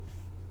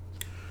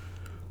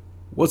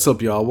What's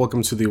up, y'all?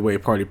 Welcome to the Away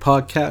Party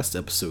Podcast,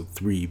 episode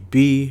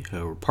 3B,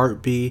 or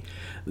part B.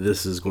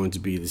 This is going to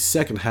be the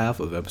second half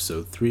of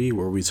episode 3,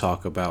 where we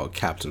talk about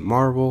Captain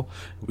Marvel,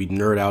 we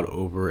nerd out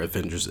over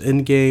Avengers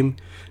End Game,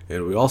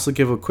 and we also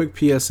give a quick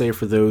PSA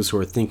for those who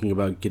are thinking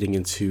about getting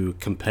into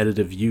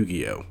competitive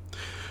Yu-Gi-Oh!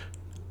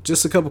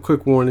 Just a couple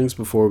quick warnings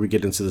before we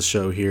get into the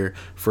show here.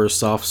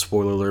 First off,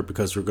 spoiler alert,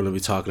 because we're going to be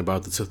talking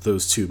about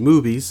those two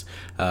movies.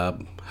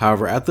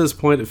 However, at this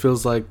point, it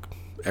feels like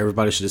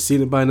everybody should have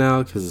seen it by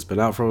now because it's been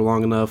out for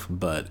long enough,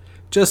 but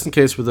just in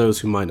case for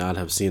those who might not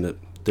have seen it,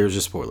 there's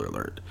your spoiler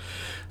alert.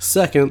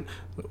 Second,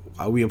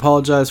 we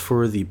apologize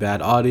for the bad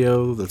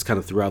audio that's kind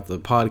of throughout the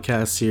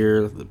podcast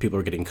here. The people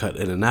are getting cut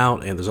in and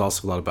out, and there's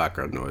also a lot of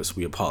background noise.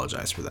 We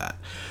apologize for that.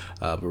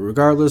 But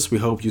regardless, we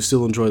hope you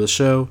still enjoy the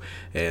show,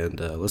 and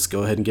let's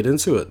go ahead and get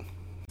into it.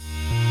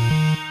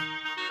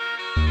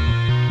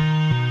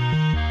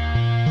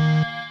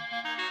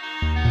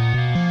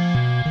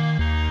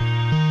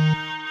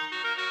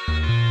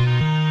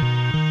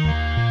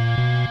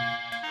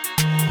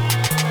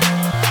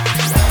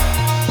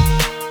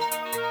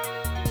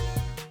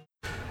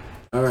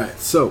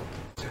 So,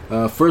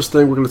 first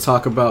thing we're going to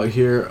talk about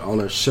here on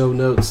our show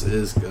notes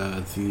is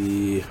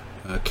the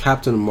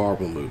Captain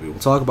Marvel movie. We'll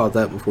talk about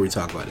that before we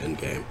talk about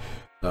Endgame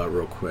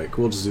real quick.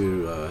 We'll just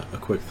do a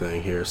quick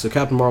thing here. So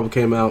Captain Marvel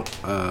came out.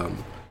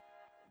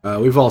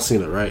 We've all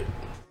seen it, right?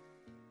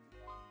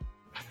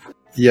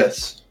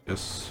 Yes.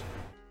 Yes.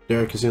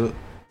 Derek, you seen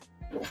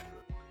it?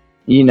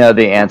 You know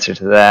the answer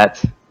to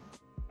that.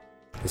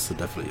 This is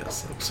definitely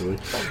yes.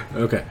 Absolutely.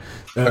 Okay.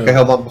 Okay,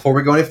 hold on. Before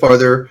we go any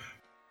further,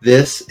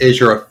 this is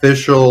your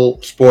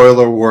official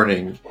spoiler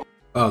warning.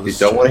 If you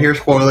don't want to hear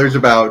spoilers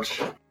about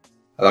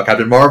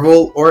Captain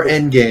Marvel or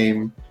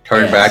Endgame,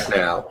 turn back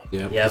now.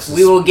 Yep. Yes,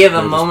 we will give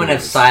a moment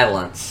of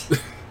silence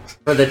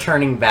for the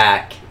turning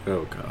back.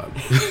 Oh, God.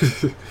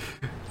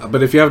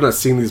 But if you have not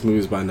seen these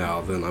movies by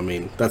now, then, I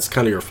mean, that's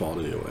kind of your fault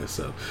anyway.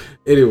 So,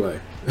 anyway.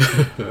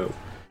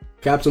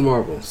 Captain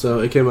Marvel. So,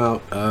 it came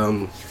out.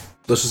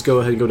 Let's just go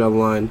ahead and go down the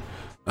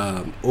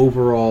line.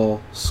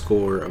 Overall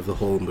score of the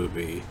whole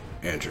movie.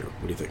 Andrew,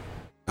 what do you think?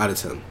 Out of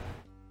 10.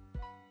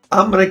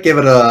 I'm going to give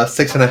it a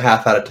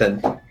 6.5 out of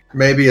 10.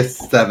 Maybe a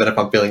 7 if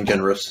I'm feeling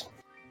generous.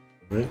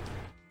 All right.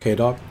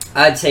 K-Dog?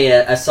 I'd say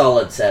a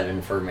solid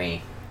 7 for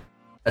me.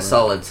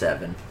 Solid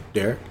 7.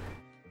 Derek?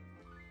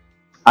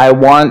 I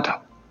want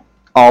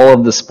all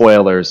of the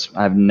spoilers.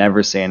 I've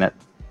never seen it.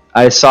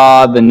 I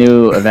saw the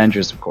new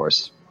Avengers, of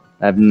course.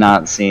 I've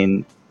not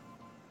seen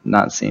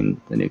the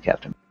new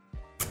Captain.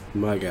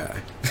 My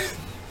guy.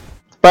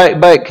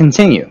 But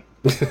continue.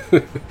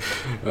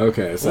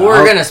 Okay, so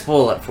we're gonna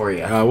spoil it for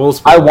you. We'll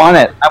spoil I want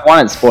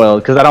it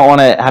spoiled because I don't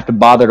want to have to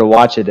bother to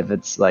watch it if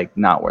it's like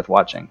not worth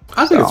watching.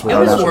 I think it's It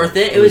was worth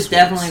it. It was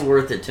definitely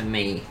worth it to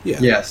me. Yeah.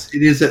 Yes,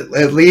 it is.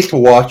 At least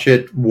watch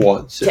it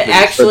once. To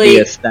actually,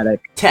 the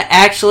aesthetic. To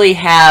actually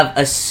have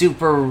a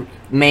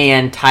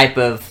Superman type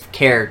of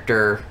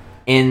character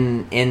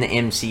in the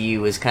MCU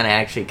was kind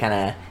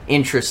of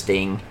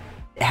interesting.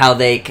 How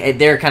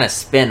they're kind of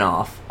spin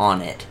off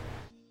on it.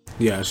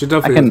 Yeah, she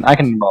definitely. I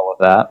can roll with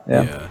that.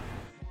 Yeah.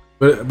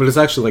 But it's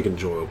actually like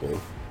enjoyable,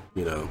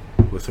 you know,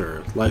 with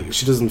her. Like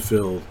she doesn't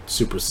feel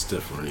super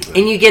stiff or anything.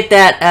 And you get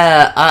that.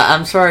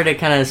 I'm sorry to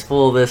kind of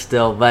spoil this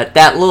still, but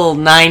that little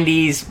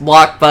 '90s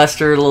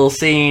blockbuster little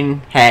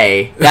scene.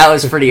 Hey, that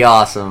was pretty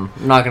awesome.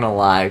 I'm not gonna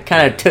lie. It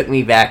kind of took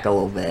me back a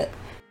little bit.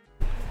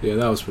 Yeah,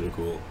 that was pretty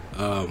cool.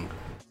 I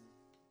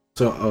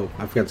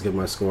forgot to give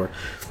my score.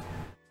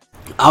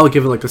 I would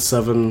give it like a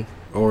 7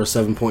 or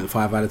 7.5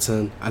 out of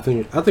 10. I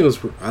think it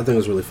was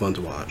really fun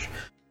to watch.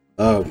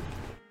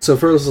 So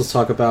first, let's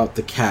talk about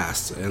the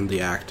cast and the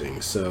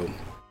acting. So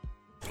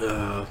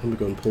let me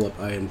go and pull up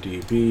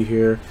IMDb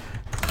here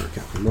for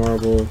Captain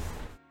Marvel.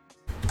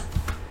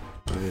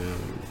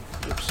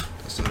 Oops,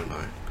 that's not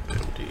my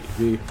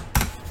IMDb.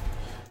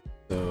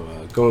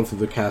 So going through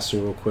the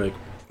casting real quick.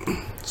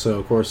 So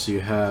of course you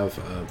have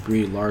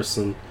Brie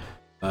Larson,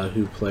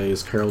 who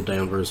plays Carol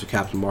Danvers, or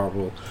Captain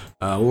Marvel.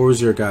 What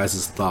was your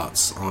guys'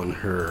 thoughts on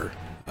her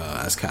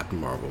as Captain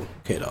Marvel?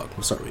 K-Dog,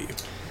 we'll start with you.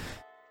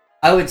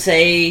 I would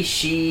say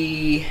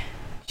she's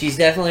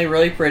definitely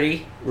really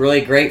pretty,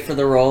 really great for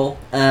the role,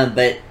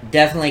 but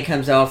definitely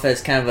comes off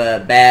as kind of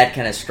a bad,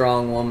 kind of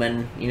strong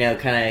woman. You know,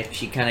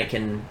 she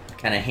can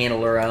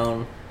handle her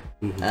own.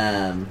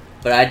 Mm-hmm.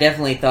 But I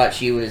definitely thought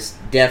she was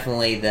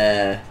definitely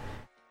the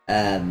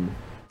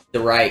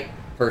right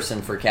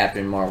person for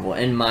Captain Marvel,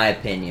 in my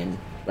opinion.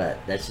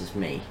 But that's just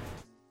me.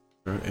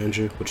 All right,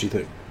 Andrew, what do you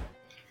think?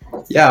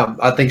 Yeah,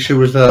 I think she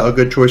was a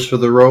good choice for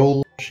the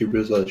role. She's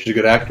a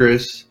good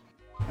actress.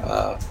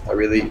 I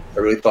really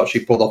thought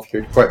she pulled off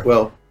here quite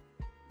well.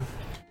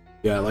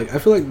 Yeah, like I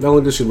feel like not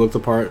only does she look the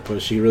part,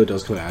 but she really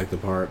does kind of act the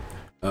part.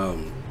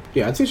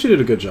 Yeah, I think she did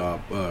a good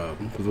job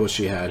with what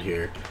she had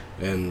here,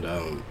 and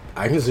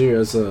I can see her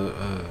as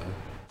a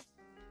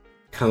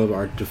kind of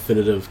our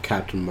definitive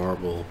Captain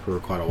Marvel for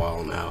quite a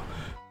while now,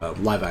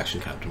 live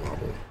action Captain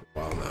Marvel for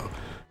a while now.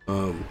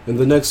 And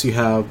the next you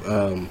have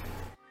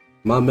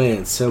my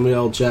man Samuel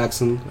L.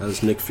 Jackson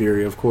as Nick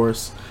Fury, of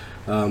course.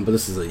 But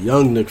this is a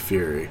young Nick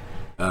Fury.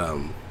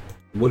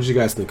 What did you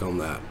guys think on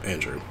that,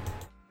 Andrew?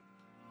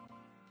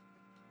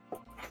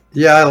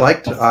 Yeah, I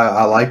liked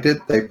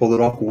it. They pulled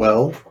it off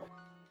well.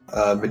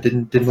 It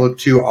didn't look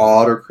too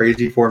odd or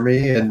crazy for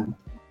me, and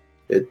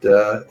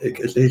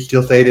it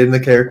still stayed in the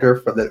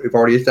character that we've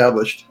already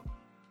established.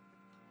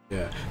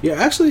 Yeah.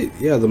 Actually,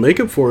 the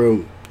makeup for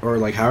him, or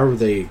like however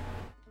they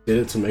did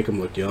it to make him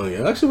look young,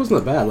 it actually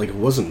wasn't that bad. Like, it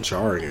wasn't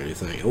jarring or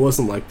anything. It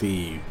wasn't like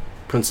the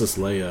Princess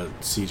Leia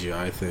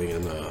CGI thing,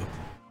 and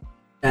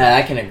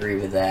I can agree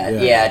with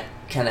that. Yeah,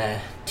 kind of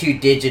too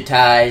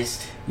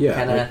digitized. Yeah,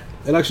 kind of. Like,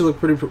 it actually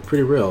looked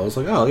pretty real. I was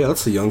like, oh yeah,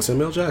 that's a young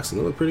Samuel L. Jackson.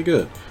 It looked pretty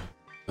good.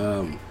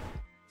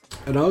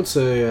 And I would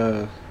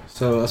say,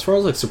 so as far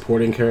as like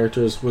supporting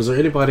characters, was there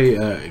anybody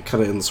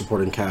kind of in the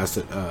supporting cast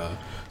that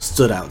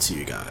stood out to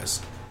you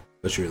guys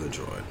that you really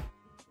enjoyed?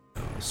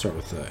 Let's start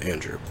with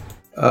Andrew.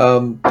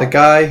 The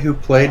guy who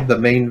played the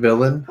main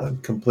villain, I'm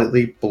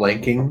completely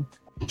blanking.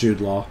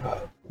 Jude Law.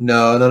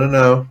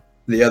 No.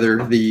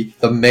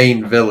 The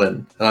main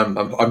villain.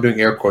 I'm doing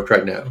air quotes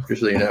right now,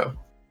 just so you know.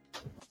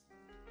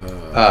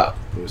 Let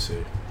me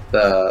see.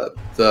 The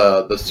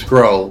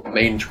Skrull,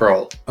 main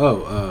Skrull.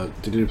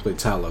 Did he play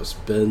Talos?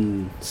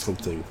 Ben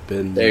something.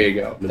 Ben. There you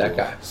go. That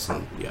guy.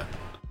 Yeah.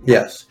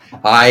 Yes,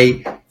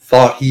 I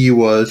thought he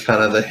was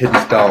kind of the hidden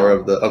star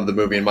of the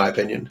movie, in my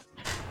opinion.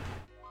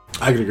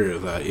 I could agree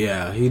with that.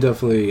 Yeah, he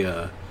definitely.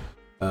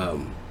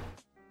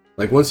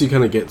 Like once you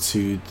kind of get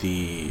to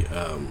the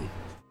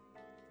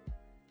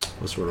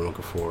what's the word I'm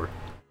looking for?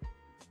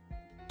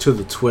 To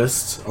the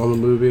twist on the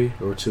movie,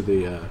 or to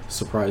the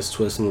surprise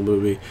twist in the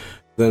movie,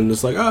 then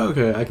it's like, oh,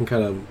 okay, I can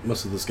kind of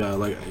mess with this guy.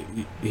 Like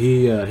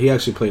he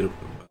actually played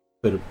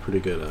a pretty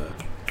good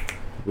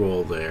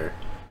role there.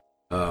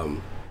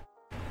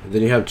 And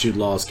then you have Jude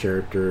Law's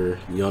character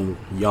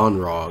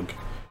Yon-Rogg,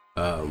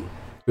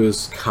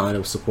 who's kind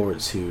of support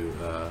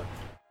to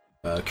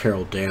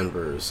Carol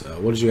Danvers.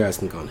 What did you guys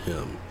think on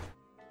him?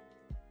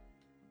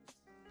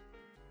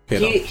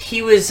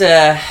 He was.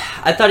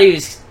 I thought he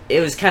was. It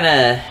was kind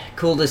of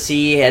cool to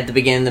see at the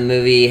beginning of the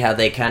movie how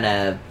they kind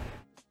of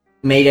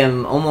made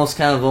him almost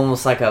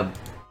like a.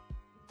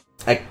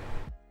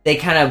 They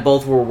kind of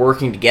both were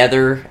working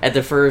together at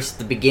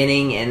the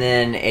beginning, and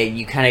then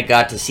you kind of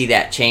got to see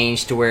that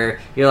change to where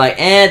you're like,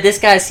 this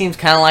guy seems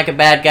kind of like a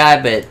bad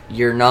guy, but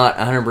you're not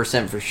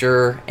 100% for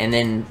sure, and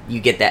then you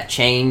get that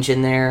change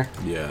in there.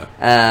 Yeah.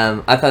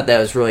 I thought that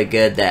was really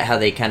good, that how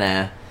they kind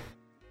of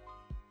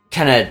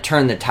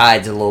turned the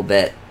tides a little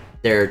bit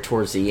there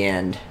towards the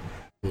end,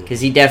 because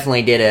he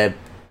definitely did a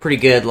pretty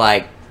good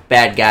like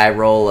bad guy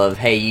role of,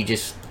 hey,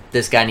 this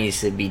guy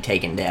needs to be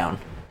taken down.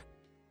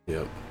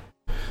 Yep.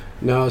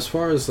 Now, as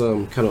far as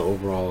kind of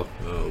overall,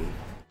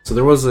 so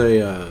there was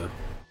a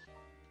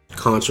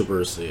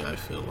controversy, I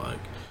feel like,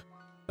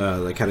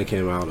 that kind of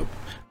came out of,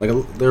 like,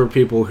 there were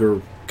people who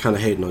were kind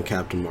of hating on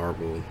Captain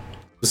Marvel,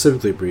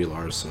 specifically Brie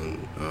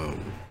Larson,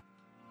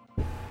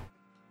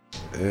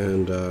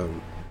 and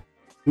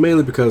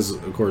mainly because,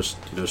 of course,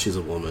 she's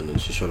a woman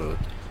and she's trying to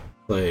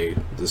play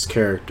this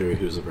character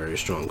who's a very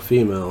strong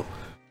female,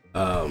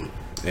 and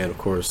of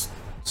course,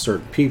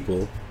 certain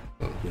people,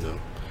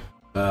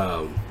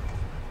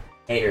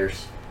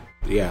 Haters.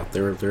 Yeah,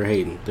 they're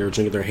hating. They were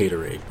drinking their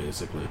haterade,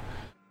 basically.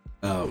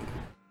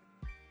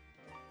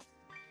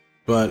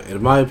 But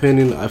in my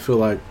opinion, I feel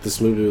like this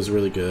movie was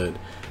really good.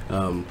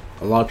 A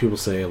lot of people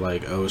say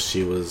like, oh,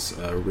 she was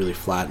really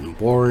flat and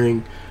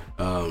boring.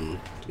 They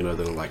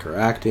don't like her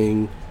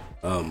acting.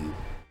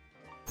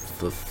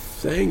 The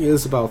thing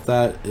is about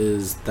that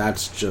is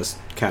that's just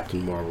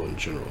Captain Marvel in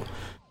general.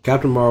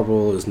 Captain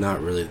Marvel is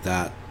not really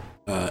that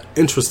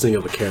interesting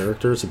of a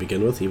character to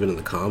begin with, even in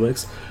the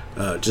comics,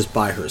 just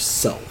by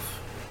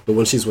herself. But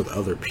when she's with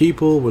other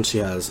people, when she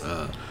has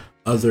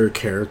other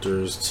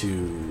characters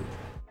to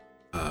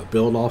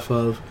build off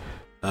of,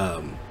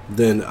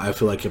 then I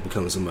feel like it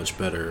becomes a much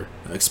better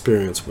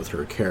experience with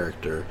her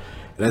character.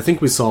 And I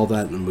think we saw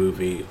that in the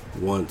movie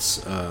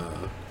once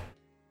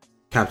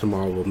Captain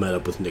Marvel met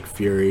up with Nick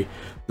Fury.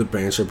 The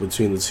banter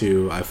between the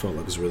two I felt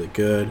like was really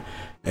good,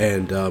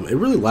 and it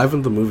really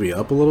livened the movie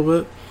up a little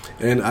bit.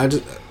 And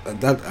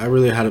I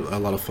really had a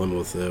lot of fun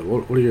with it.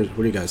 What are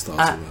your guys' thoughts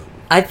on that?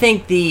 I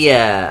think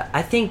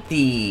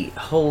the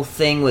whole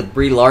thing with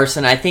Brie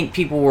Larson, I think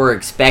people were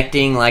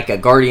expecting like a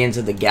Guardians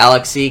of the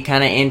Galaxy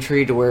kind of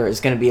entry to where it's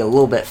going to be a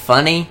little bit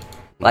funny,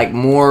 like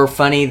more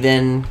funny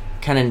than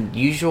kind of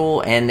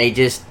usual, and they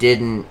just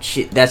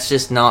didn't. That's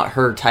just not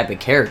her type of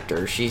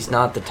character. She's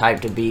not the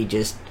type to be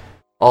just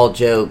all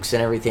jokes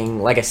and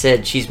everything. Like I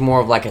said, she's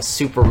more of like a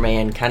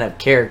Superman kind of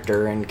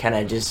character and kind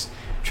of just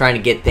trying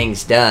to get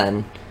things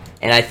done.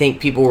 And I think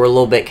people were a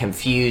little bit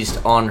confused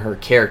on her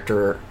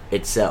character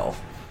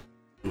itself.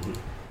 Mm-hmm.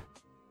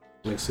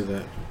 I can see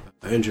that.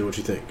 Andrew, what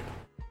you think?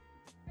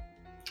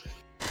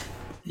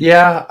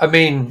 Yeah, I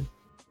mean,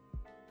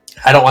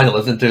 I don't want to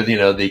listen to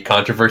the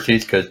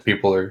controversies because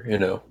people are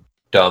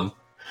dumb,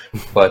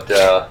 but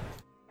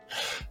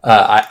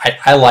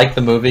I like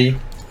the movie.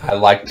 I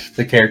liked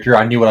the character.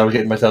 I knew what I was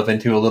getting myself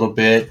into a little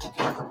bit.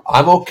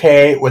 I'm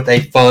okay with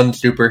a fun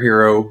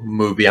superhero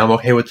movie. I'm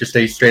okay with just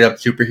a straight up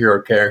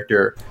superhero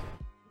character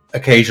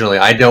occasionally.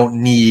 I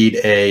don't need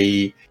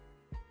a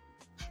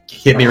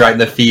hit me right in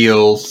the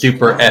feels,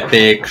 super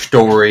epic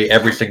story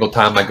every single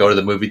time I go to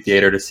the movie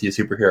theater to see a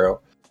superhero.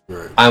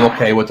 Right. I'm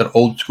okay with an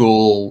old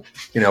school,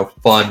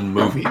 fun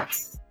movie.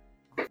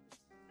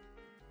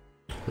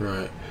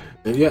 Right.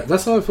 And yeah,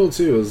 that's how I feel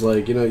too. Is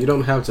like, you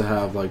don't have to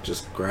have like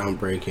just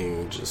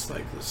groundbreaking, just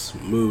like this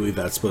movie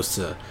that's supposed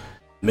to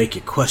make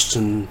you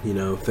question,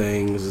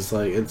 things. It's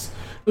like it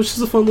was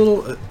just a fun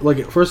little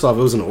like. First off,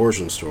 it was an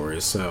origin story,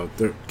 so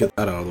get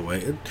that out of the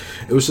way.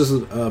 It was just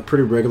a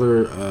pretty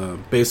regular,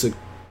 basic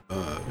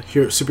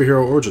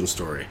superhero origin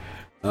story.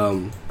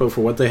 But for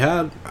what they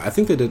had, I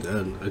think they did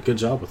a good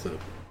job with it.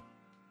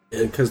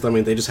 Because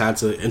they just had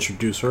to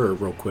introduce her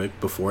real quick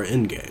before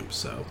End Game,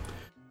 so.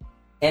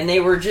 And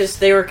they were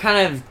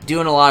kind of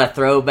doing a lot of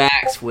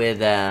throwbacks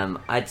with,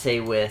 I'd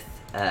say with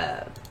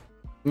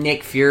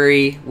Nick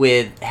Fury,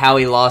 with how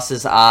he lost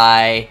his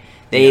eye.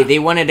 They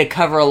wanted to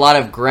cover a lot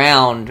of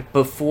ground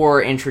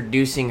before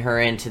introducing her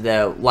into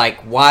the,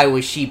 like, why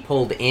was she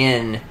pulled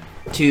in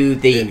to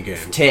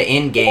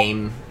End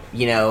Game,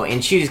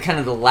 and she was kind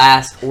of the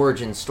last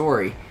origin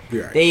story.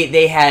 Right.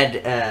 They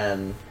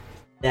had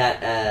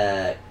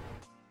that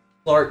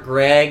Clark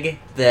Gregg,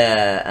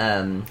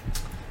 what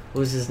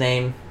was his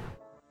name?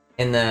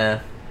 In the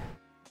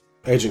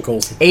Agent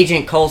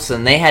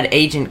Coulson. They had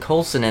Agent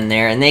Coulson in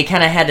there, and they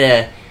had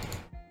to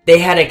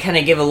kind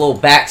of give a little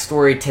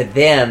backstory to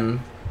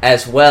them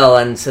as well,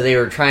 and so they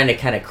were trying to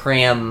kind of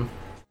cram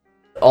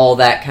all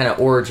that kind of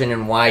origin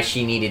and why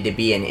she needed to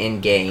be an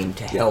Endgame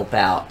to help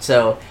out.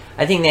 So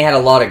I think they had a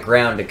lot of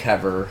ground to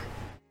cover.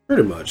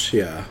 Pretty much,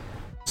 yeah.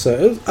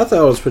 So I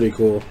thought it was pretty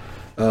cool.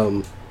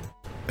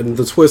 And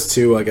the twist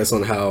too, I guess,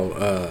 on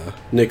how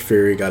Nick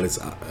Fury got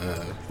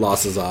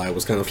lost his eye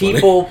was kind of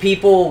funny.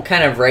 People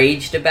kind of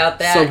raged about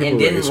that and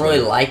didn't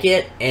really like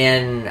it,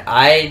 and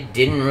I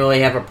didn't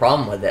really have a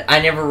problem with it. I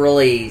never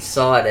really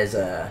saw it as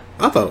a.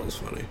 I thought it was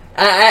funny.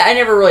 I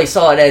never really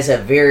saw it as a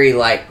very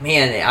like,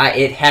 man,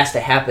 it has to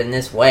happen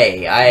this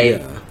way.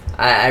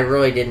 I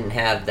really didn't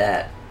have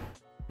that.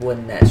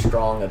 Wasn't that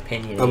strong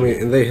opinion.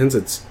 And they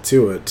hinted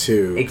to it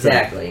too.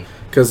 Exactly.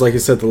 Because, like you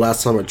said, the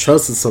last time I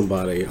trusted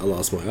somebody, I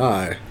lost my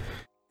eye.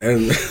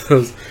 And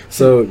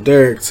so,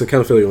 Derek, to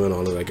kind of fill you in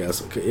on it, I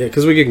guess. Okay, yeah,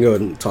 because we can go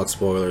ahead and talk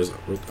spoilers. I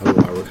don't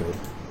know why we're kind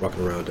of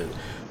walking around it.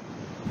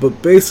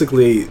 But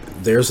basically,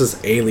 there's this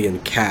alien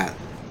cat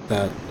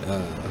that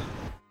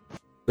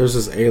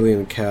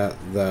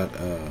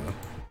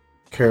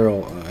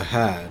Carol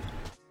had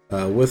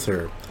with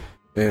her.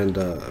 And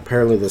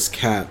apparently this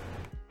cat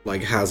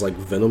has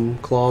venom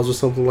claws or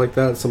something like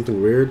that, something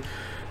weird.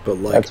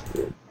 But That's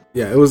weird.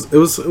 Yeah, it was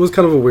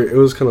kind of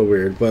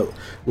weird, but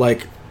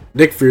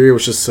Nick Fury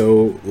was just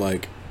so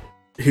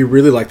he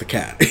really liked the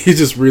cat. He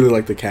just really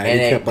liked the cat. And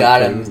he kept,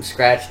 got him,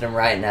 scratched him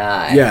right in the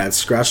eye. Yeah, it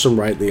scratched him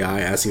right in the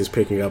eye as he was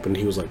picking up, and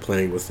he was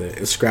playing with it.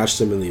 It scratched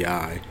him in the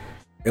eye,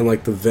 and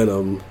the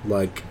venom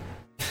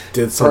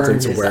did something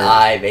burned to his where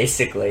eye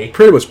basically.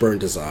 Pretty much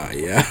burned his eye.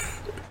 Yeah.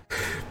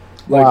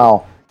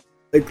 Wow.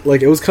 It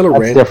was kind of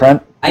random.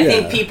 Different. I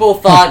think people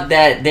thought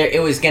that it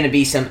was going to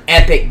be some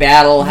epic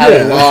battle, how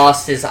he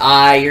lost his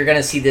eye. You're going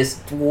to see this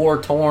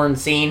war-torn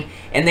scene,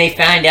 and they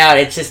find out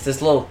it's just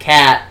this little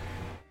cat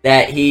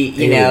that he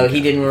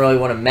didn't really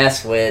want to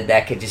mess with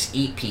that could just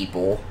eat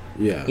people.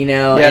 Yeah.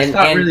 It's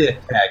not really a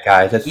cat,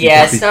 guys.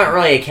 It's not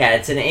really a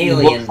cat. It's an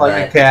alien. Looks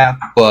like a cat,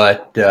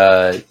 but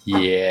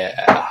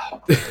yeah.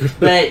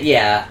 But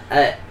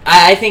yeah,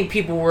 I think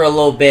people were a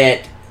little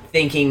bit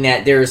thinking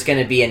that there's going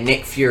to be a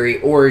Nick Fury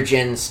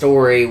origin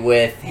story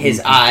with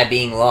his eye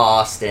being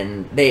lost,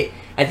 and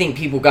I think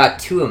people got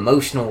too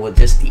emotional with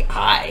just the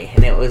eye,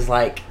 and it was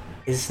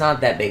it's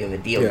not that big of a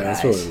deal,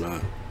 guys. Yeah, it's really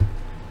not.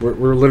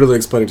 We're literally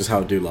explaining just how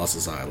a dude lost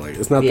his eye.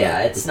 It's not. Yeah,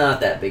 it's not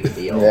that big a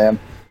deal. Yeah.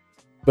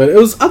 But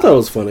I thought it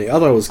was funny. I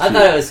thought it was cute. I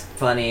thought it was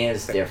funny. It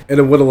was different. And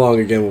it went along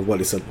again with what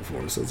he said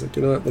before. So it's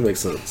you know what? That makes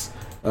sense.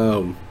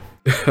 So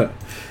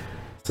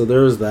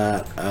there was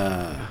that.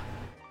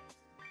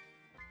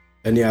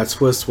 And yeah,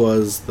 twist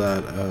was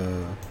that,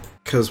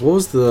 because what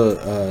was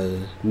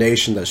the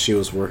nation that she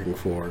was working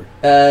for?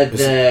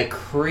 The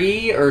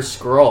Kree or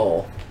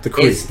Skrull? The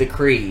Kree. It's the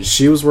Kree.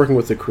 She was working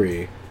with the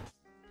Kree,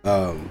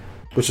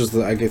 which is,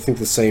 I think,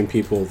 the same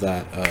people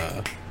that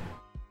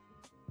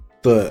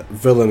the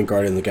villain in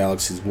Guardian of the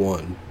Galaxy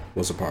 1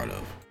 was a part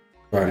of,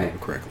 if I remember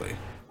correctly.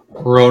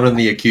 Ronan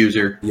the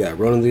Accuser. Yeah,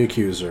 Ronan the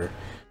Accuser.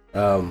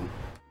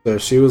 So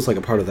she was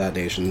a part of that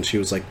nation. She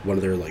was one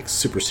of their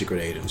super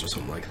secret agents or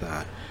something like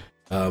that.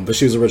 But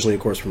she was originally,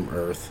 of course, from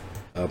Earth.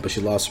 But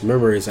she lost her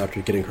memories after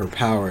getting her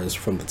powers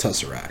from the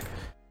Tesseract.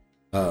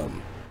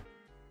 And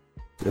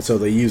so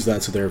they use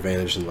that to their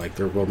advantage, and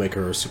they will make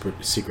her a super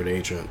secret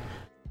agent.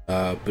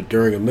 But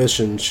during a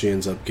mission, she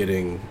ends up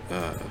getting...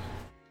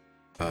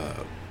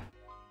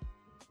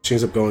 she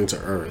ends up going to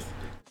Earth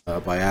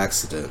by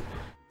accident.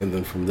 And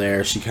then from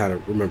there, she kind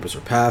of remembers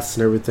her past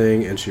and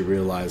everything, and she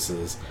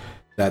realizes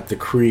that the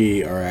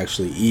Kree are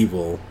actually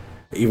evil,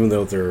 even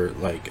though they're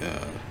like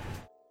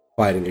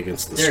fighting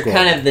against the They're Skrull.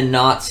 kind of the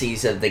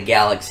Nazis of the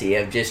galaxy,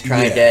 of just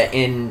trying to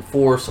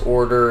enforce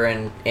order,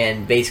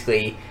 and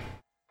basically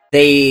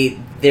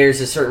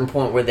there's a certain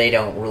point where they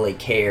don't really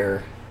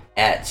care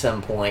at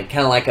some point,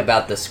 kind of like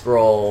about the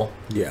Skrull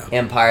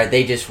Empire.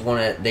 They just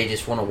want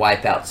to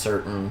wipe out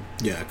certain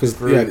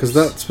because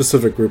that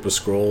specific group of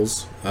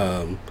Skrulls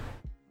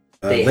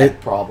they had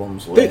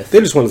problems with.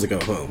 They just wanted to go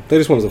home. They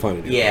just wanted to find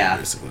a new home,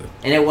 basically.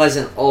 And it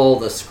wasn't all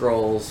the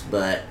Skrulls,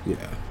 but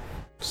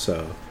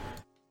so.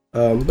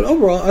 But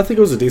overall, I think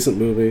it was a decent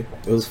movie.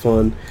 It was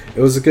fun.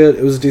 It was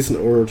a decent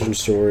origin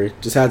story.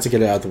 Just had to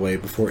get it out of the way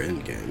before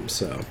Endgame.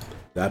 So,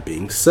 that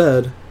being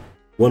said,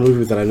 one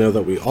movie that I know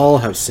that we all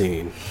have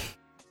seen,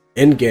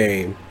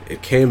 Endgame.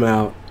 It came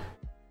out.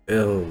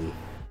 Oh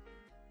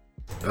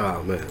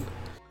man.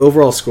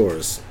 Overall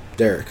scores,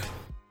 Derek.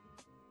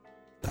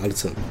 Out of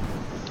 10.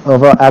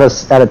 Overall,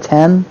 out of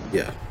 10.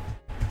 Yeah.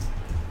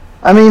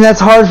 I mean, that's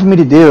hard for me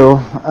to do.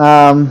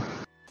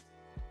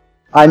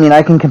 I mean,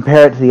 I can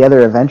compare it to the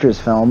other Avengers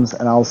films,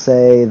 and I'll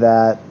say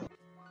that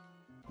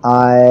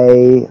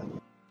I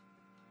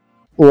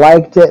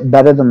liked it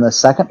better than the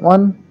second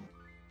one,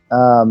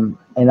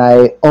 and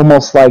I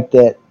almost liked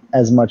it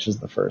as much as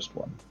the first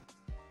one.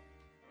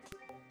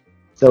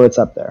 So it's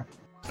up there.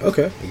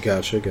 Okay,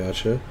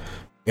 gotcha.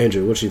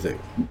 Andrew, what do you think?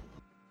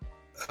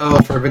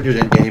 Oh, for Avengers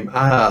End Game,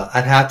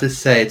 I'd have to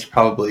say it's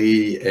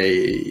probably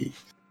a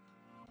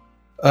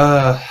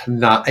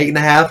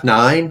 8.5,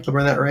 9,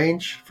 somewhere in that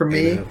range for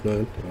me. 8.5,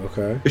 9.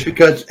 Okay. Just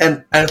because,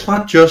 and it's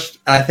not just.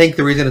 I think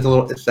the reason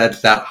it's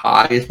that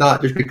high. It's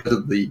not just because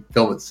of the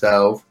film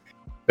itself,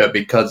 but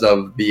because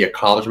of the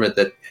accomplishment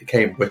that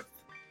came with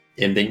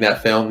ending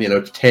that film.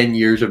 It's 10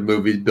 years of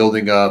movies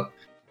building up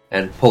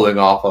and pulling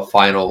off a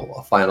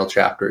final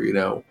chapter.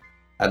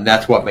 And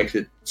that's what makes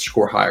it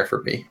score higher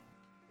for me.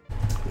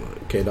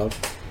 Okay, dog.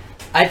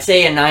 I'd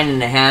say a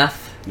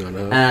 9.5.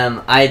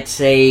 No. I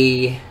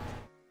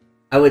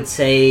would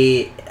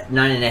say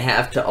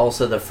 9.5 to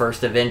also the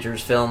first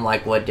Avengers film,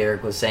 like what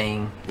Derek was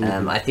saying.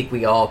 I think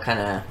we all kind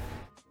of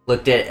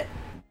looked at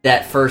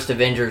that first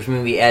Avengers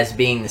movie as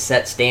being the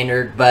set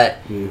standard, but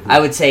I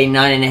would say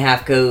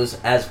 9.5 goes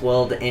as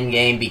well to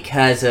Endgame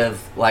because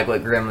of, like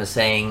what Grim was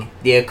saying,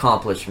 the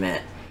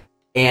accomplishment.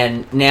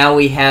 And now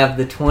we have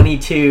the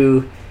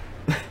 22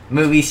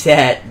 movie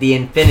set, the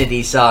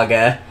Infinity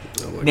Saga,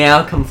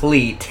 now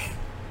complete.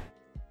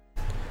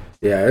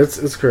 Yeah,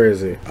 it's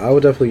crazy. I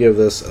would definitely give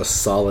this a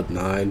solid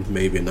 9,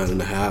 maybe a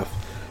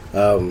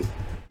 9.5.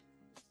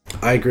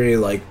 I agree,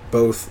 like,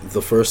 both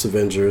the first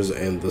Avengers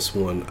and this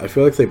one, I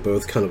feel like they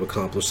both kind of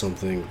accomplished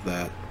something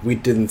that we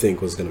didn't think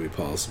was going to be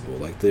possible.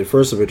 Like, the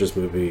first Avengers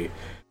movie,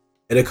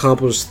 it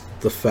accomplished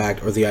the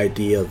fact, or the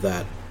idea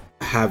that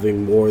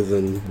having more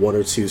than one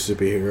or two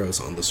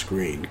superheroes on the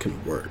screen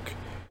can work.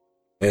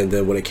 And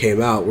then when it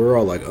came out, we were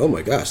all like, "Oh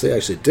my gosh, they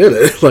actually did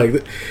it!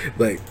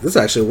 like this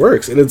actually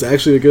works, and it's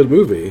actually a good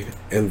movie."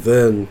 And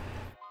then,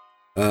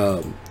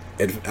 then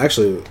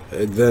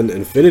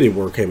Infinity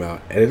War came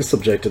out, and it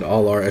subjected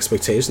all our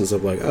expectations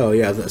of like, "Oh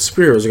yeah, the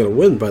superheroes are gonna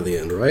win by the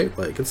end, right?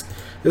 Like it's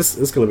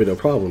gonna be no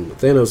problem.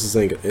 Thanos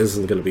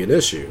isn't gonna be an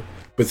issue."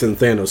 But then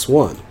Thanos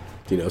won,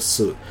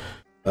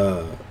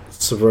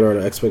 subvert our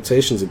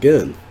expectations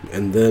again,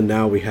 and then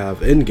now we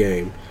have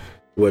Endgame.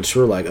 Which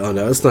we're like, oh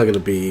no, it's not going to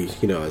be,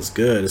 as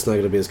good. It's not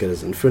going to be as good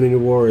as Infinity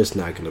War. It's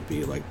not going to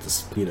be like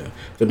this,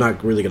 they're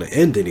not really going to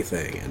end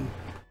anything. And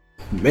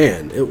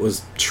man, it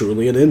was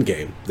truly an end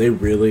game. They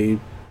really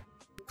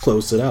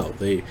closed it out.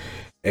 The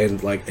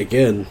amount of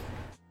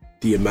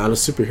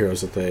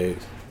superheroes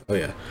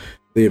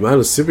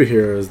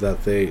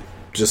that they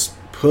just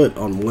put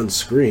on one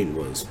screen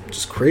was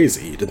just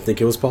crazy. You didn't think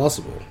it was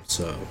possible.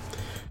 So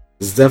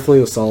it's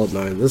definitely a solid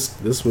 9.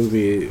 This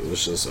movie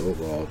was just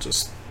overall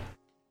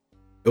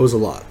it was a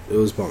lot. It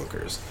was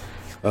bonkers.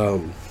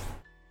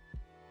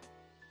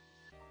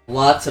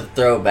 Lots of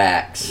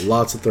throwbacks.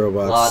 Lots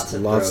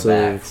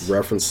of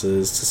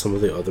references to some of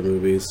the other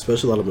movies,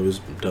 especially a lot of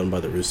movies done by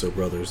the Russo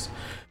brothers.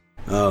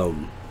 Let's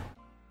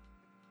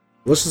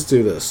just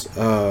do this.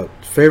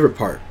 Favorite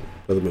part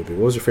of the movie?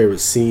 What was your favorite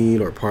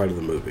scene or part of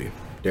the movie?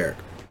 Derek.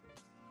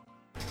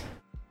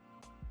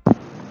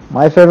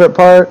 My favorite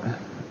part?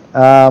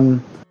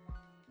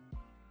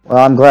 Well,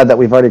 I'm glad that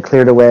we've already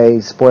cleared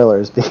away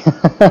spoilers.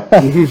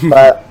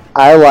 But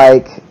I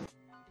like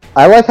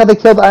how they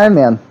killed Iron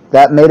Man.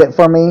 That made it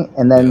for me.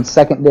 And then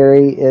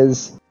secondary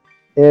is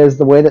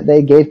the way that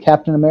they gave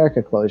Captain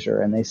America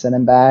closure, and they sent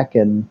him back,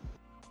 and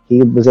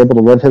he was able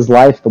to live his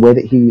life the way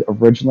that he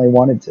originally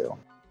wanted to.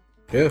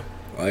 Yeah,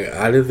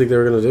 I didn't think they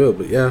were going to do it,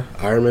 but yeah,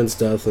 Iron Man's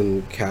death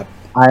and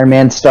Iron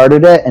Man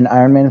started it, and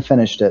Iron Man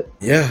finished it.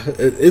 Yeah,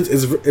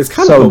 it's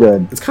kind so of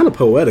good. It's kind of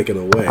poetic in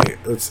a way.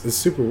 It's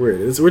super weird.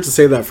 It's weird to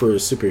say that for a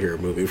superhero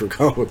movie, for a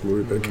comic book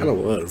movie, but it kind of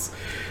was.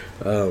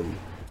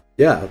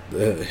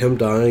 Him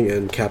dying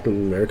and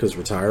Captain America's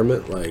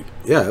retirement,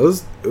 it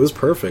was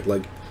perfect.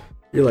 Like,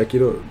 you're like,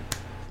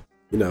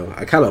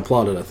 I kind of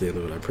applauded at the end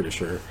of it. I'm pretty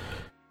sure.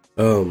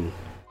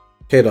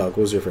 K-Dog, what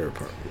was your favorite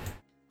part?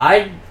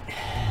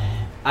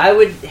 I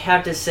would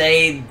have to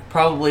say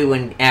probably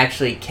when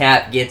actually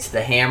Cap gets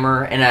the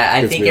hammer, and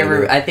I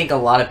think a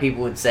lot of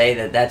people would say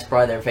that that's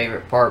probably their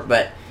favorite part.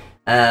 But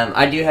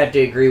I do have to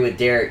agree with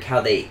Derek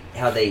how they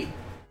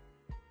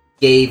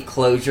gave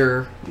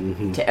closure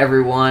to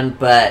everyone,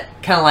 but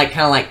kind of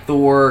like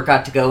Thor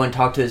got to go and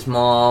talk to his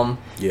mom.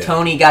 Yeah.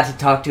 Tony got to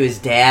talk to his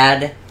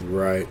dad.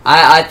 Right.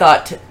 I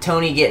thought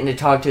Tony getting to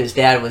talk to his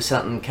dad was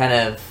something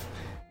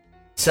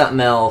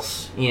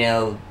else, you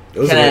know.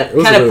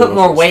 Kind of put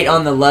more weight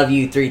on the Love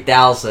You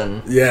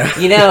 3000. Yeah.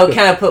 You know,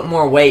 kind of put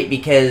more weight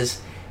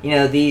because, you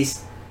know,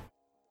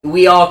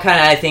 we all kind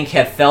of, I think,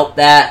 have felt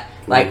that.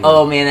 Like,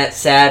 oh man, that's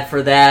sad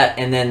for that.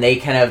 And then they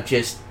kind of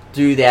just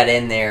threw that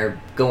in there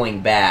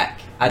going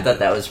back. I thought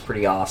that was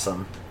pretty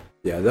awesome.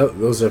 Yeah,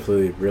 those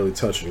definitely really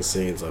touching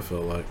scenes, I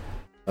feel like.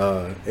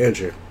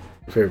 Andrew,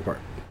 your favorite part?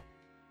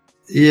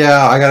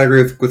 Yeah, I gotta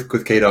agree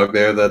with K-Dog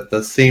there. That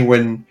the scene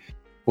when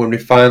we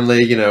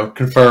finally, you know,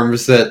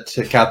 confirms that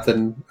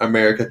Captain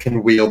America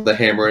can wield the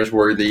hammer and is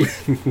worthy,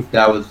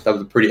 that was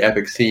a pretty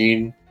epic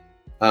scene.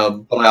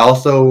 But I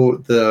also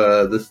in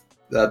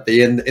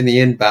the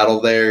end battle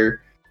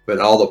there,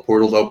 when all the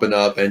portals open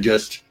up and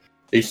just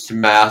this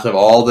mass of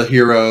all the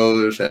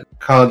heroes and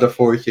Wakanda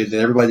forces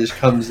and everybody just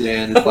comes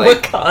in. It's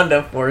like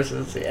Wakanda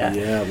forces, yeah.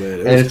 Yeah, man.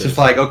 And it's just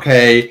like,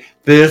 okay,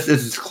 this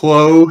is as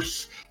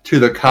close to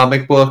the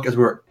comic book as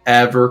we're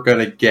ever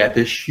gonna get.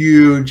 This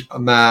huge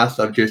mass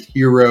of just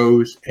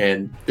heroes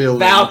and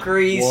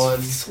Valkyries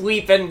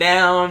sweeping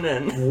down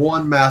and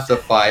one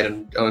massive fight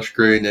on a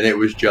screen, and it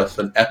was just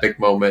an epic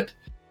moment.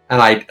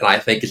 And I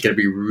think it's gonna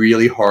be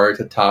really hard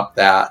to top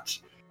that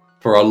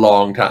for a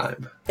long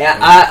time. Yeah,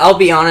 I'll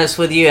be honest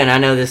with you, and I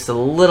know this is a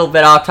little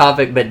bit off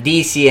topic, but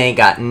DC ain't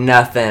got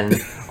nothing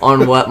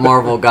on what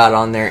Marvel got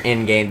on their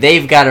Endgame.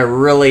 They've got to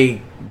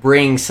really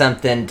bring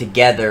something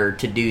together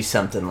to do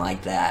something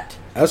like that.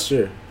 That's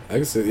true. I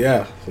can see,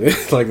 yeah.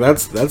 Like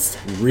that's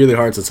really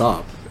hard to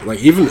top. Like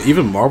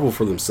even Marvel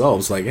for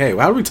themselves, like, hey,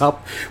 how do we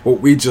top what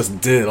we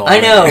just did? I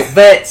know,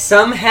 but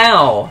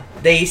somehow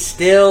they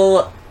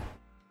still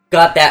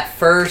got that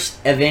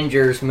first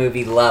Avengers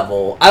movie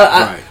level.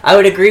 I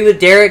would agree with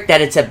Derek that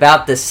it's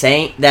about the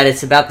same.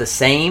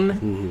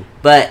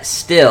 But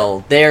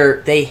still,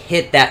 they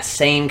hit that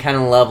same kind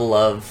of level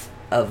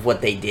of what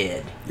they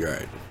did.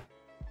 Right.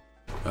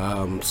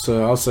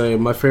 So I'll say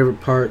my favorite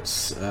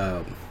parts.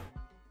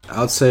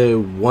 I'd say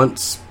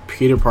once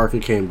Peter Parker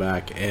came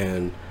back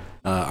and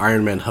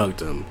Iron Man hugged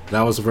him.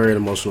 That was a very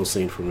emotional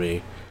scene for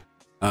me.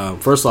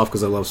 First off,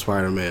 because I love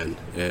Spider-Man,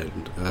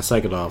 and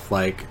second off,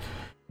 like,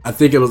 I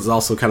think it was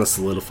also kind of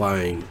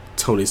solidifying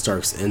Tony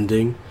Stark's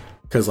ending,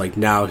 because like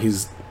now he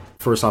was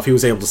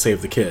able to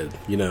save the kid.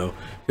 You know,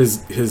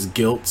 his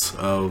guilt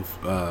of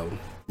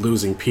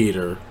losing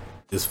Peter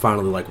is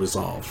finally like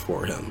resolved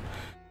for him.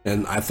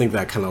 And I think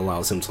that kind of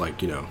allows him to,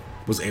 like, you know,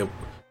 was able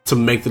to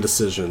make the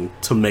decision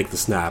to make the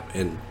snap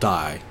and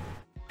die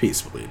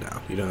peacefully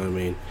now. You know what I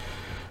mean?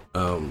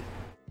 And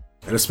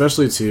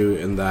especially, too,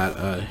 in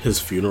that his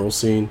funeral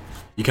scene,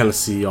 you kind of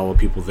see all the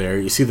people there.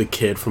 You see the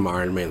kid from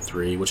Iron Man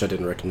 3, which I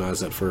didn't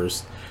recognize at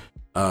first.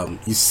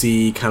 You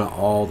see kind of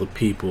all the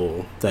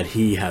people that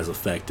he has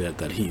affected,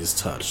 that he's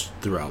touched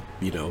throughout,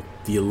 you know,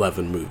 the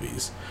 11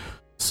 movies.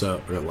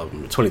 So, or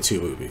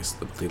 22 movies,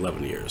 the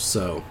 11 years.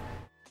 So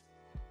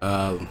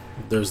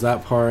there's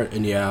that part,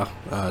 and yeah,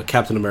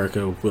 Captain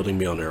America wielding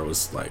Mjolnir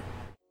was like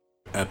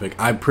epic.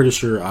 I'm pretty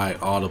sure I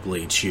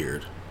audibly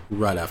cheered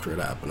right after it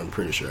happened. I'm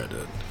pretty sure I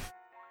did.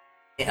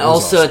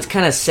 Also, awesome. It's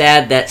kind of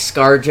sad that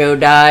ScarJo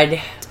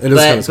died.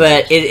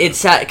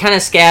 It's kind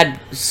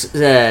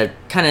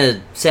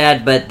of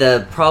sad. But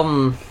the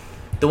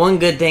one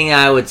good thing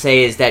I would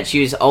say is that she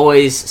was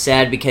always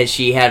sad because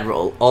she had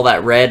all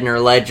that red in her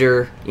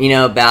ledger. You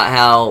know, about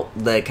how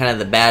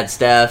the bad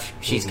stuff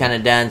she's kind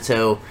of done.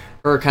 So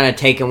her kind of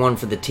taking one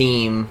for the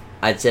team,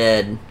 I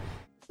said,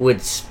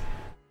 with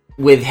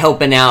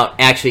helping out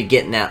actually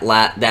getting that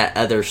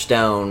other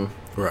stone.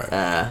 Right.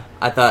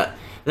 I thought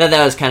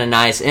that was kind of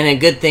nice, and a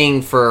good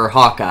thing for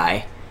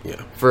Hawkeye.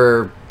 Yeah.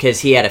 Because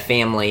he had a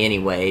family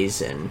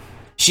anyways, and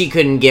she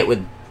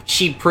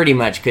pretty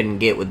much couldn't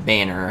get with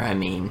Banner. I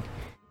mean,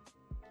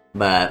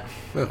 but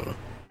I don't know.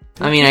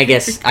 I mean, I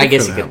guess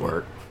it could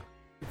work.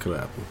 It could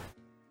happen.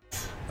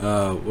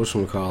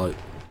 Whatchamacallit?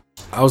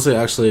 I would say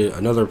actually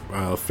another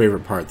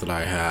favorite part that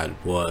I had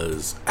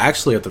was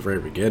actually at the very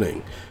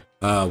beginning,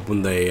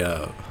 when they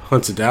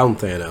hunted down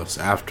Thanos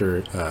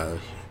after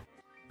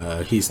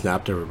he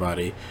snapped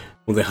everybody.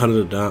 When they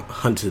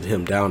hunted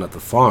him down at the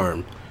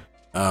farm,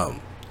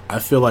 I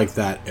feel like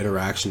that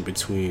interaction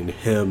between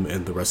him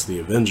and the rest of the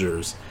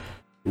Avengers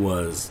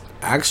was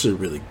actually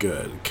really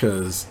good,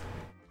 because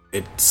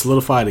it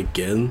solidified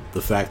again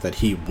the fact that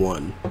he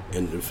won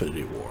in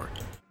Infinity War.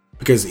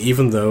 Because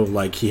even though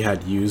like he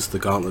had used the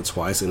gauntlet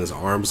twice and his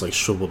arms like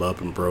shriveled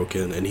up and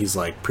broken and he's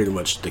like pretty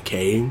much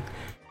decaying,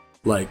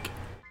 like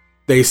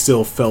they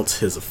still felt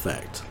his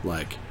effect.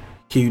 Like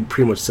he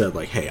pretty much said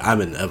like, hey,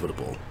 I'm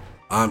inevitable.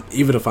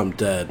 Even if I'm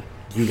dead,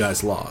 you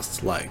guys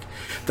lost. Like,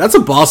 that's a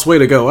boss way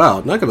to go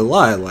out. Not gonna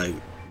lie, like,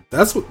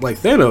 that's what, like,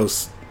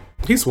 Thanos,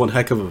 he's one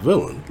heck of a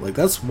villain. Like,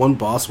 that's one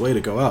boss way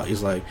to go out.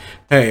 He's like,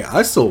 hey,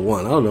 I still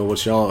won. I don't know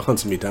what y'all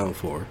hunting me down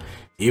for.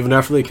 Even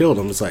after they killed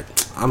him, it's like,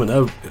 I'm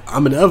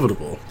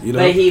inevitable, you know?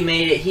 But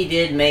he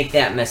did make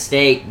that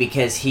mistake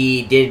because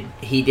he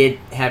did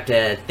have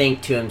to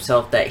think to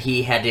himself that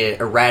he had to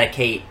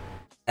eradicate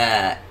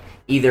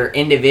either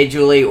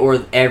individually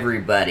or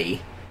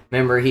everybody.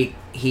 Remember, he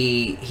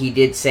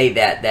did say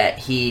that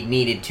he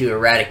needed to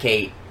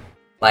eradicate,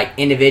 like,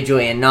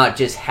 individually and not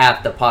just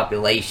half the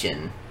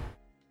population,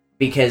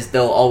 because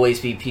there'll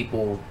always be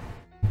people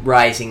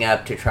rising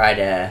up to try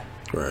to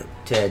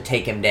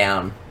take him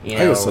down. You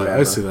know,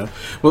 I see that.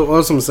 Well,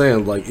 what I'm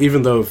saying, like,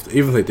 even if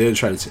they did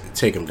try to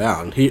take him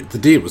down, the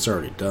deed was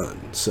already done.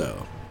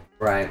 So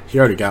he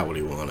already got what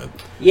he wanted.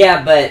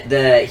 Yeah, but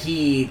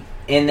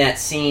in that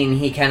scene,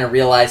 he kind of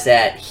realized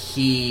that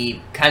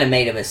he kind of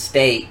made a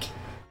mistake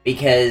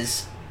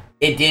because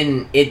it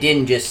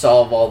didn't just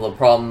solve all the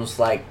problems,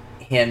 like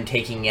him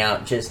taking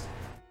out just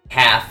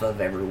half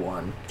of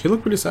everyone. He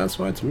looked pretty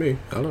satisfied to me.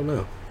 I don't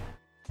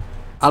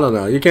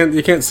know. You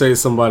can't say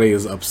somebody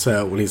is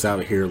upset when he's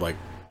out here like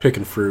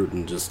picking fruit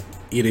and just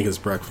eating his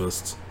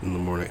breakfast in the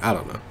morning. I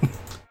don't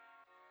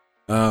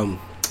know.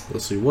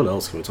 Let's see, what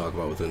else can we talk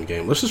about within the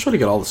game? Let's just try to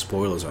get all the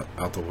spoilers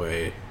out the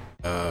way.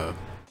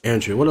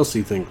 Andrew, what else do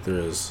you think there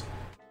is?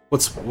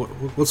 What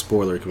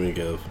spoiler can we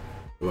give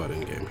about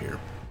Endgame here?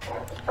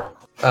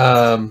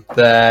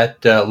 That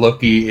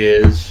Loki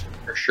is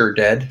for sure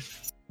dead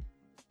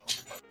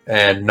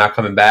and not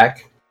coming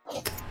back.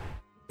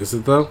 Is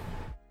it though?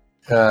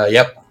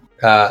 Yep.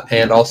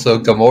 And also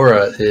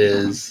Gamora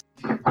is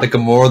the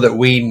Gamora that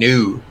we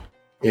knew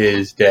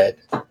is dead.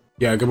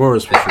 Yeah,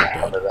 Gamora's for sure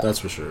dead. That's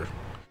for sure.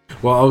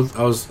 Well,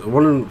 I was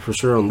wondering for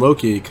sure on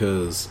Loki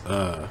because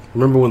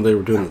remember when they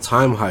were doing the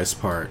time heist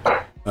part?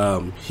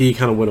 He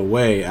kind of went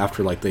away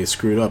after like they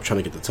screwed up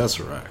trying to get the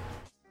Tesseract.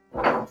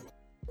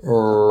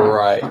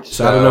 Right.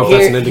 So I don't know if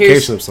that's an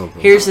indication of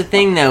something. Here's the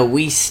thing, though.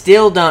 We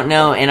still don't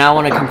know, and I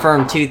want to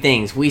confirm two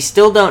things. We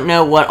still don't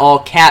know what all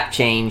Cap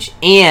changed,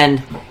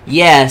 and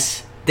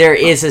yes, there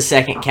is a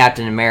second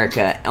Captain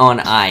America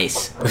on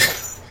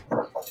ice.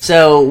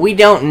 So we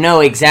don't know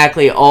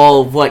exactly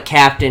all of what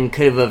Captain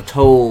could have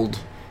told,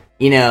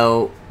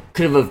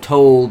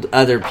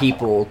 other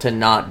people to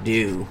not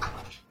do.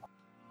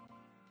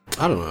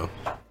 I don't know.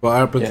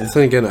 Well, but the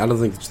thing again, I don't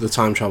think the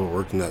time travel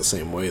worked in that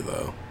same way,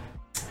 though.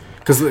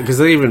 Because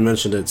they even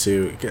mentioned it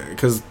too.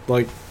 Because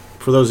like,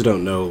 for those who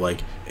don't know, like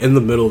in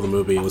the middle of the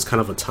movie, it was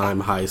kind of a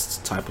time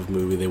heist type of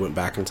movie. They went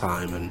back in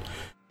time and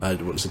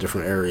went to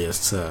different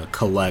areas to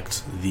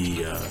collect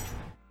the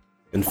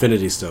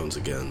Infinity Stones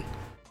again.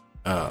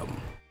 But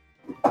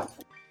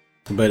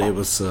it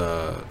was,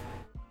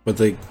 but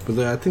they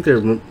I think they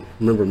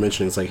remember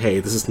mentioning it's like, hey,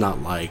 this is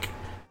not like,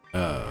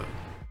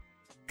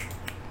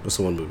 what's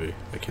the one movie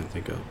I can't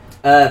think of?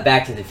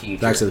 Back to the Future.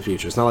 Back to the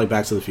Future. It's not like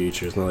Back to the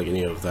Future. It's not like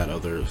any of that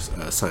other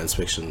science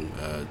fiction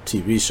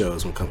TV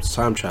shows. When it comes to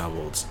time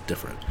travel, it's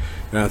different.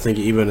 And I think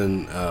even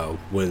in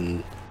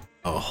when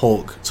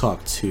Hulk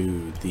talked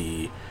to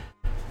the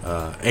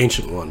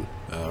Ancient One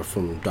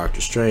from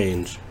Doctor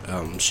Strange,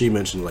 she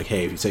mentioned like,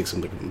 hey, if you take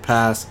something from the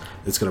past,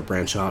 it's going to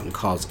branch out and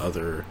cause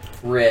other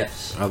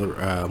rifts, other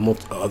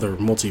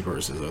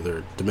multiverses,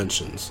 other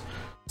dimensions.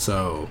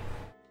 So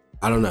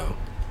I don't know.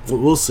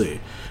 We'll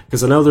see.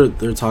 Because I know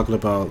they're talking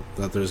about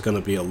that there's going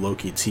to be a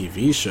Loki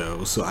TV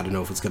show, so I don't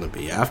know if it's going to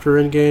be after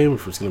Endgame, or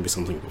if it's going to be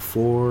something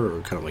before,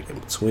 or kind of like in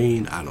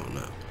between. I don't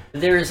know.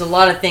 There's a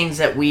lot of things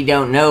that we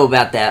don't know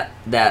about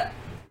that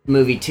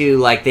movie, too.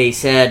 Like they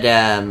said,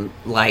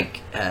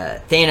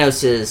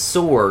 Thanos'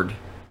 sword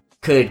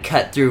could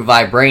cut through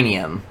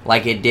vibranium,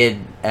 like it did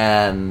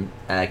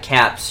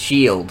Cap's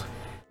shield.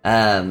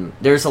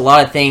 There's a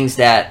lot of things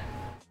that...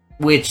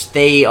 which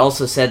they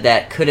also said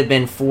that could have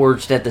been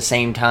forged at the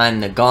same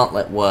time the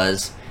gauntlet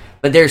was.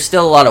 But there's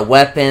still a lot of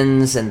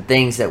weapons and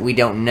things that we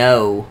don't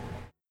know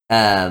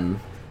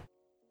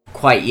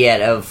quite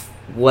yet of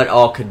what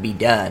all could be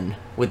done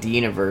with the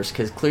universe.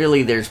 Because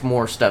clearly there's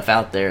more stuff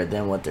out there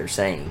than what they're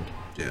saying.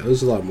 Yeah,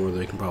 there's a lot more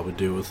they can probably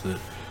do with it.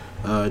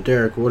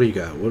 Derek, what do you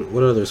got?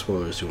 What other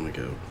spoilers do you want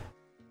to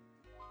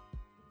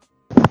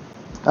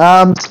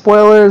go?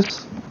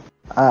 Spoilers?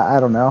 I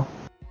don't know.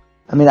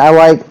 I mean, I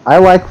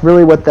like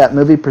really what that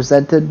movie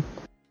presented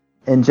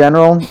in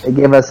general. It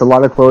gave us a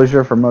lot of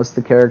closure for most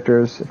of the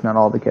characters, if not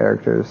all the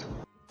characters.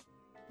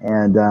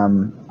 And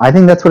I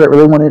think that's what it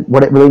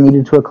really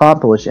needed to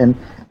accomplish. And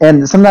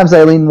sometimes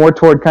I lean more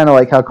toward kind of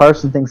like how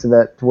Carson thinks of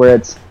it, where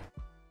it's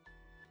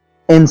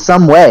in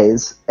some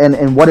ways,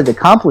 and what it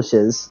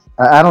accomplishes.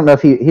 I don't know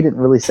if he didn't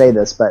really say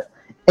this, but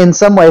in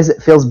some ways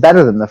it feels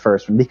better than the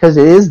first one because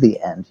it is the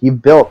end.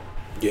 You've built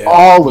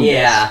all of this.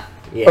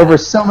 Yeah. Over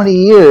so many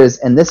years,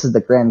 and this is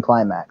the grand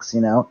climax,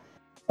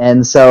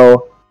 and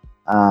so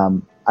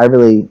I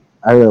really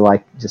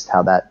like just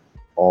how that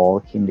all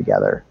came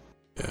together.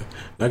 Yeah,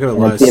 not gonna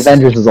lie. The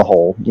Avengers as a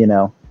whole,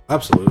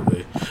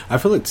 Absolutely. I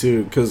feel like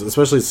too, because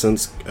especially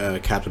since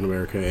Captain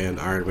America and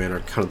Iron Man are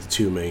kind of the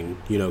two main,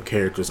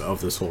 characters of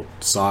this whole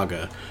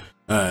saga,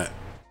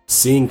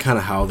 seeing kind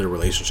of how their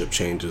relationship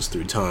changes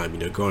through time,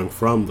 going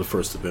from the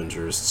first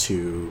Avengers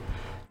to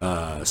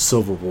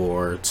Civil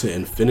War to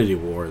Infinity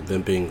War,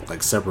 then being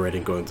like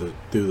separating, going through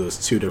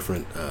those two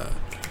different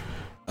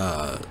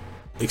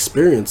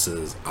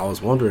experiences. I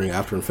was wondering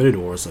after Infinity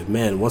War, it's like,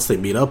 man, once they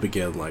meet up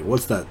again, like,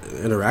 what's that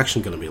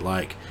interaction going to be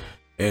like?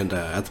 And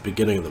at the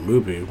beginning of the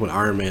movie, when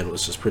Iron Man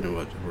was just pretty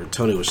much, where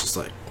Tony was just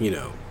like,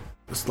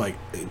 it's like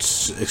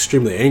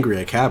extremely angry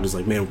at Cap. He's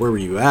like, man, where were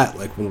you at?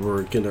 Like when we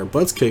were getting our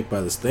butts kicked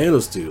by this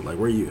Thanos dude, like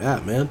where you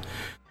at, man?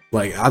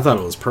 Like I thought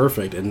it was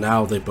perfect, and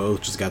now they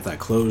both just got that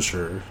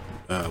closure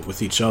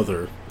with each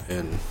other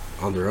and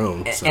on their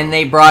own. So. And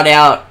they brought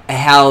out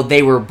how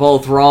they were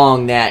both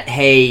wrong. That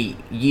hey,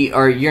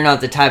 you're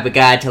not the type of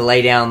guy to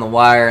lay down the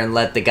wire and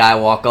let the guy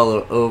walk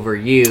all over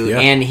you. Yeah.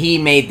 And he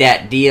made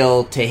that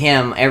deal to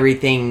him.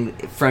 Everything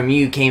from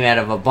you came out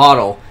of a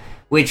bottle,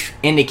 which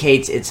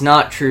indicates it's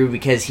not true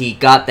because he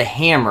got the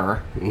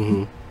hammer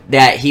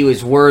that he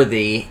was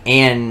worthy,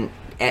 and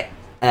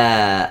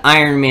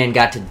Iron Man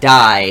got to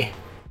die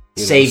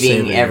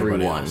saving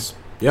everyone.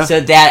 Yeah. So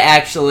that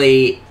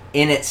actually,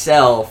 in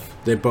itself.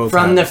 They both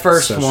from the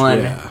first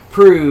one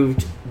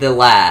proved the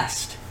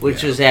last,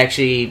 which was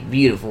actually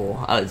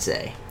beautiful, I would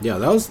say. Yeah,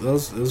 that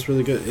was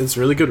really good. It's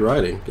really good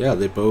writing. Yeah,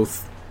 they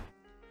both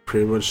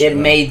pretty much. It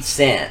made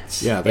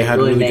sense. Yeah, they had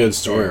really good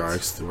story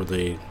arcs where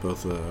they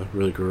both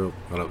really grew up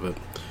out of it.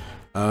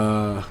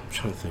 I'm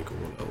trying to think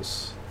of what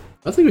else.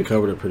 I think we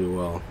covered it pretty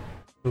well.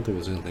 I don't think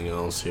there's anything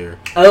else here.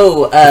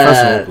 Oh,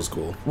 Professor Hulk was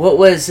cool. What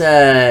was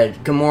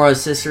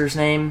Gamora's sister's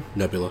name?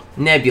 Nebula.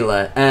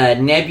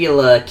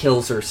 Nebula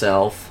kills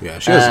herself. Yeah,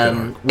 she has a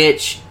good arc.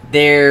 Which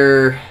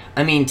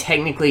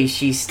technically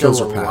she's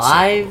still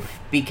alive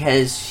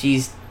because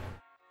she's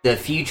the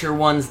future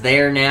one's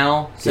there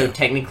now. So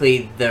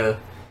technically the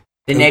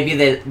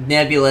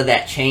Nebula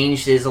that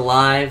changed is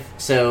alive.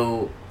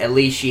 So at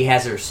least she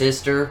has her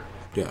sister.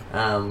 Yeah.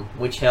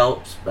 Which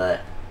helps, but.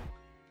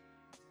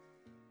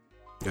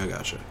 I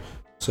gotcha.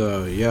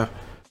 So yeah,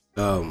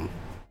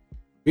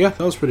 that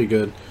was pretty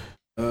good.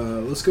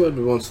 Let's go ahead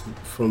and move on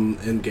from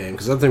End Game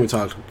because I think we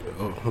talked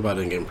about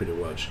End Game pretty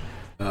much.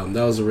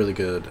 That was a really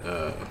good.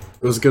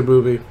 It was a good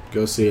movie.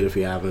 Go see it if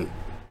you haven't.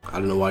 I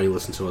don't know why you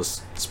listen to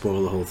us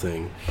spoil the whole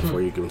thing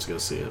before you go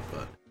see it,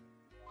 but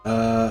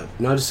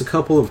now just a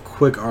couple of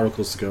quick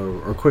articles to go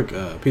over, or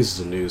quick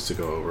pieces of news to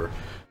go over.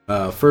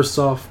 First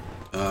off.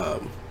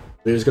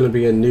 There's going to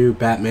be a new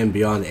Batman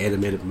Beyond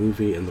animated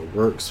movie in the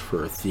works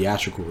for a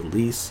theatrical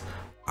release.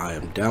 I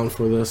am down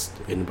for this.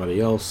 Anybody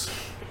else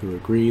who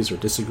agrees or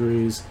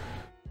disagrees?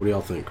 What do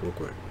y'all think, real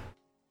quick?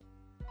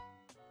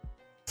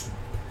 Let's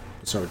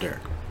start with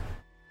Derek.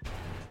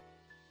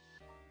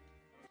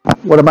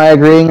 What am I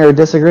agreeing or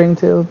disagreeing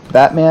to?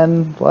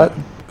 Batman, what?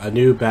 A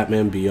new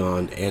Batman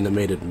Beyond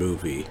animated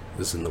movie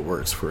is in the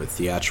works for a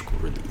theatrical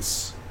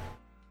release.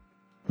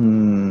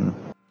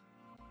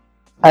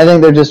 I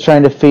think they're just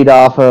trying to feed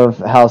off of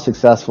how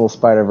successful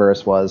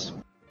Spider-Verse was.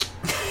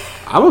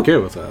 I'm okay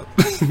with that.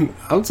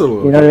 I'm totally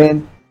okay. You know what I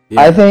mean?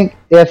 Yeah. I think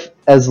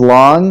as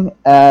long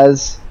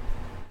as,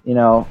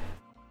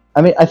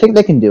 I think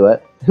they can do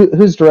it.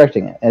 Who's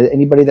directing it?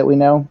 Anybody that we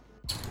know?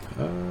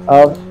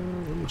 Let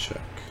me check.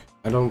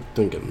 I don't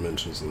think it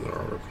mentions in the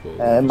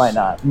article. It might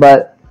not.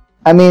 But,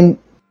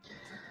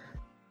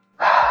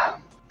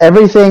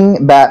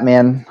 everything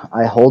Batman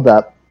I hold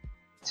up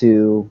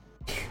to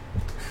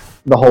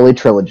the Holy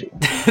Trilogy.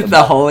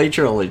 The Holy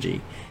Trilogy.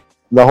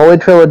 The Holy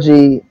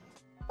Trilogy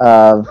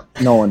of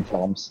Nolan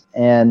films.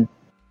 And,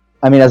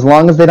 as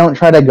long as they don't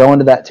try to go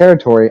into that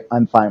territory,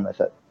 I'm fine with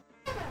it.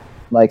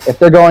 Like, if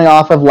they're going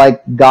off of,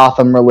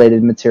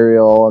 Gotham-related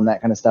material and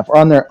that kind of stuff, or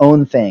on their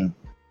own thing,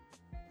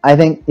 I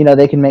think,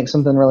 they can make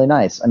something really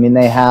nice.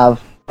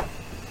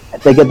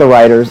 If they get the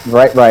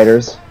right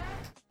writers,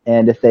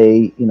 and if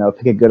they,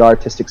 pick a good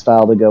artistic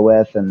style to go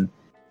with,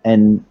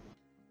 and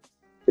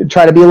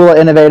try to be a little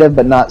innovative,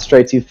 but not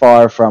stray too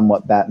far from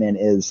what Batman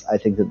is, I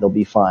think that they'll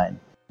be fine.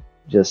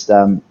 Just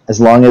as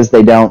long as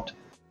they don't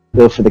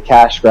go for the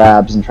cash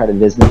grabs and try to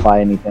Disneyfy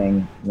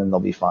anything, then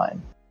they'll be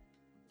fine.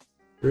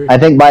 Great. I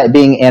think by it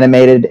being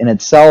animated in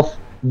itself,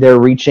 they're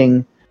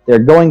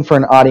going for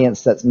an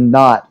audience that's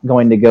not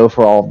going to go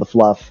for all of the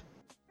fluff.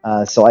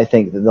 So I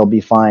think that they'll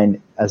be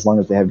fine as long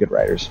as they have good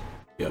writers.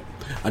 Yep.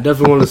 I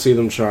definitely want to see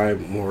them try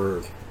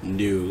more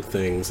new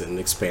things and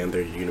expand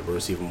their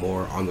universe even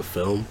more on the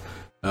film.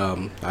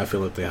 I feel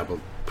like they have a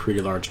pretty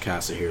large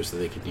cast of heroes that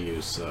they can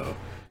use, so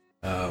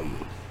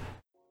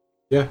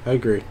yeah, I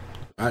agree.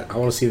 I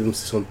want to see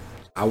them.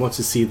 I want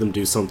to see them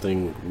do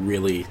something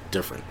really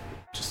different.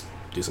 Just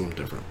do something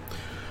different.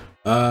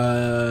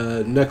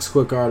 Next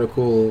quick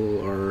article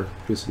or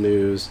piece of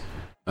news.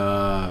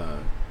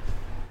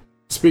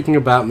 Speaking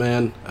of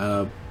Batman,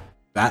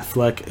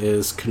 Batfleck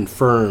is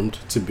confirmed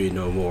to be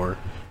no more.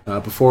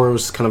 Before it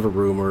was kind of a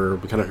rumor.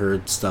 We kind of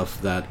heard stuff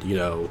that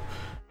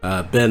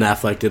Ben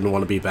Affleck didn't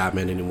want to be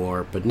Batman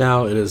anymore, but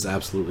now it is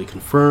absolutely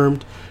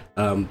confirmed.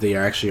 They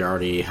actually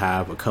already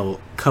have a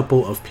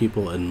couple of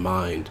people in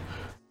mind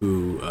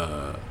who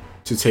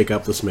to take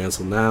up this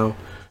mantle now.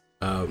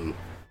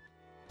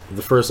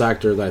 The first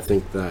actor that I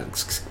think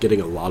that's getting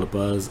a lot of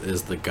buzz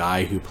is the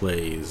guy who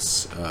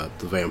plays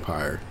the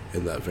vampire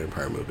in that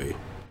vampire movie,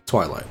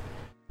 Twilight.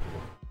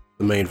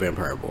 The main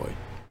vampire boy.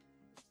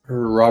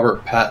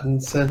 Robert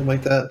Pattinson, something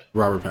like that?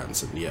 Robert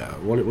Pattinson, yeah.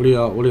 What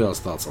are y'all's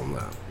thoughts on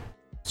that?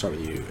 Start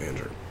with you,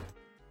 Andrew.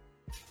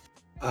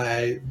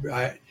 I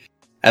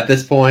at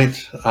this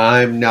point,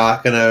 I'm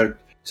not gonna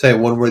say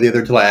one way or the other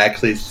until I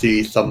actually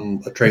see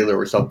a trailer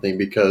or something,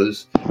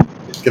 because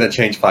it's gonna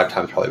change 5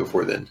 times probably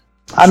before then.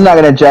 I'm not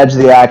gonna judge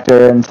the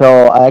actor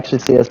until I actually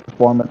see his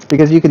performance,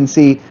 because you can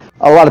see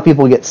a lot of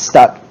people get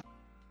stuck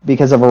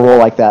because of a role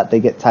like that.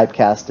 They get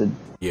typecasted.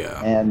 Yeah.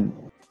 And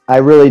I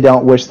really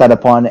don't wish that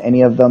upon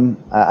any of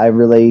them. I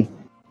really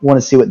want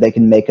to see what they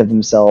can make of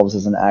themselves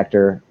as an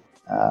actor.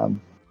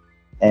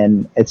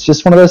 And it's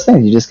just one of those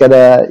things. You just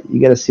gotta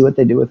see what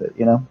they do with it,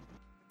 you know?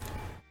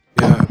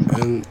 Yeah,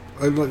 and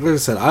like I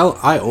said,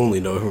 I only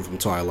know him from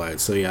Twilight,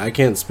 so yeah, I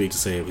can't speak to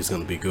say if he's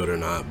going to be good or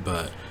not,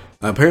 but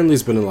apparently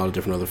he's been in a lot of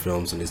different other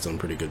films, and he's done a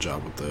pretty good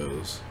job with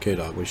those.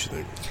 K-Dog, what do you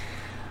think?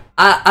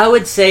 I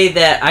would say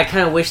that I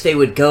kind of wish they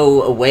would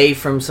go away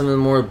from some of the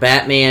more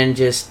Batman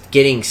just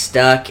getting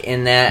stuck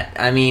in that.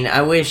 I mean,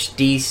 I wish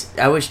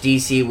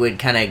DC would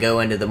kind of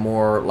go into the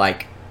more,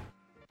 like,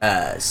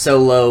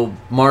 solo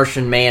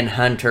Martian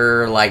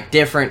Manhunter, like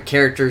different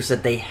characters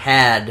that they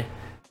had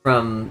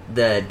from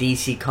the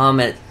DC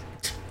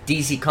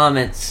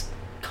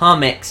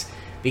comics,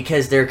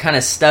 because they're kind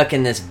of stuck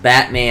in this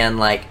Batman,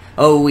 like,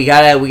 oh, we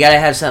gotta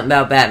have something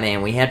about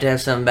Batman. We have to have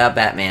something about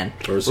Batman.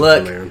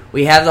 Look,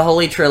 we have the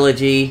Holy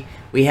Trilogy.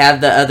 We have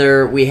the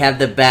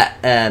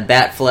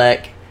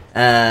Batfleck,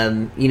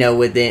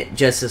 with the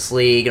Justice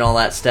League and all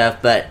that stuff.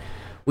 But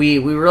we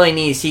really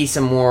need to see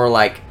some more,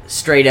 like,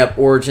 straight up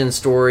origin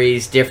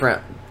stories,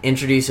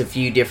 introduce a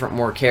few different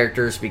more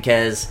characters,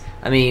 because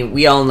I mean,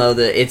 we all know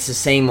that it's the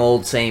same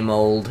old,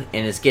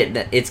 and it's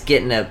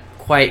getting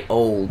quite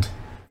old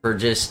for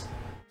just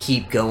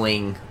keep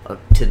going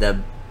to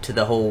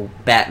the whole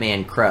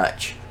Batman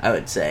crutch, I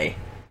would say.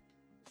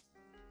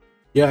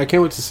 Yeah, I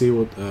can't wait to see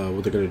what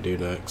they're gonna do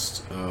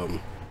next. I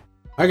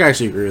can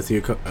actually agree with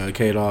you,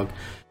 K-Dog.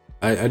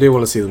 I do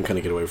want to see them kind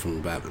of get away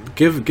from Batman.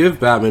 Give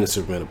Batman and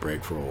Superman a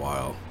break for a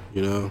while,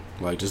 you know?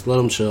 Like, just let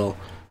them chill.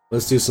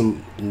 Let's do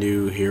some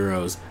new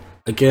heroes.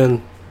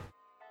 Again,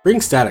 bring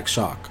Static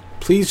Shock.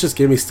 Please just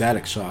give me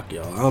Static Shock,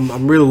 y'all.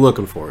 I'm really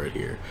looking for it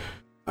here.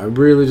 I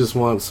really just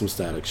want some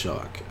Static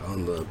Shock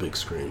on the big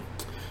screen.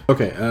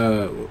 Okay,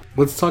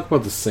 let's talk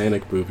about the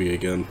Sanic movie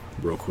again,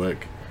 real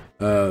quick.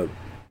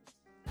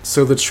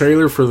 So the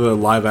trailer for the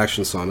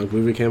live-action Sonic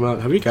movie came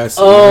out. Have you guys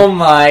seen it? Oh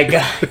my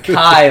god,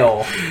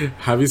 Kyle.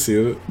 Have you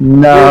seen it?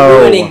 No. You're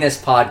ruining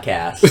this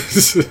podcast.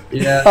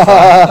 Yes,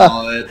 I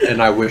saw it,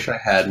 and I wish I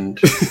hadn't.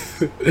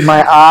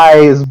 My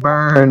eyes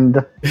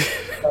burned.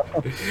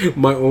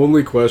 My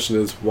only question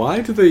is,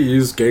 why did they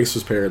use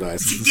Gangsta's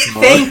Paradise?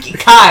 Thank you,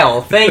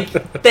 Kyle.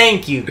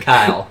 Thank you,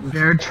 Kyle.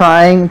 They're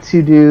trying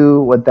to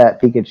do what that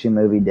Pikachu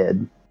movie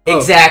did.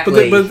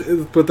 Exactly.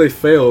 But they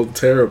failed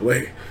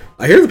terribly.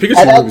 I hear the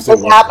Pikachu movie so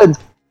This happens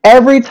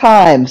every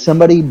time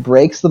somebody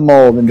breaks the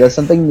mold and does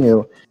something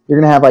new. You're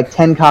going to have like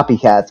 10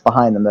 copycats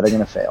behind them that are going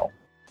to fail.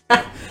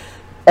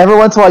 Every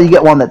once in a while you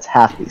get one that's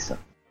half decent.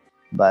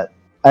 But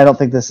I don't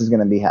think this is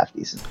going to be half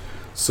decent.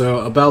 So,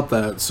 about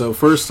that,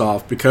 first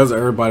off, because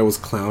everybody was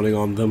clowning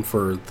on them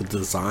for the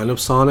design of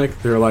Sonic,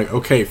 they're like,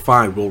 okay,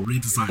 fine, we'll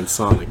redesign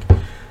Sonic.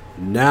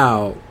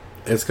 Now,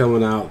 it's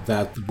coming out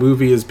that the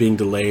movie is being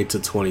delayed to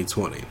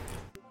 2020.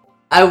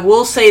 I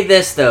will say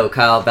this, though,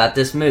 Kyle, about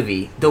this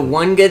movie. The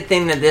one good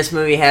thing that this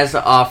movie has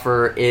to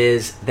offer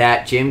is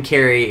that Jim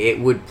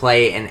Carrey would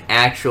play an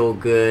actual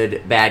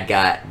good bad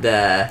guy.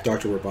 The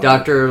Dr.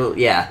 Robotnik.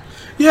 Yeah.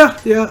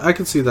 Yeah, I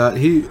can see that.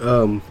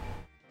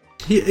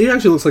 He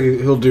actually looks like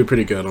he'll do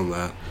pretty good on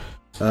that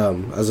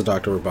as a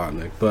Dr.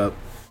 Robotnik. But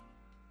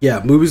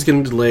yeah, movie's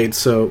getting delayed.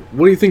 So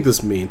what do you think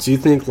this means? Do you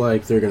think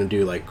like they're gonna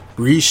do like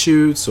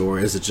reshoots, or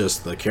is it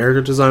just the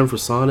character design for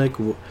Sonic?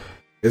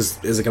 Is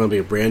it gonna be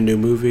a brand new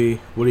movie?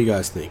 What do you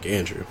guys think,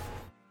 Andrew?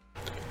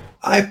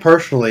 I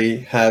personally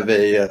have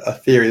a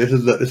theory. This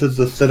is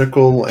the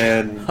cynical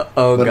and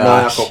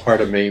maniacal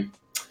part of me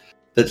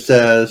that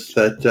says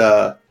that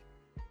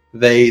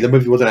the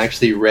movie wasn't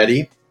actually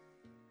ready.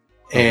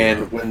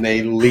 And when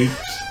they leaked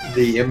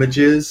the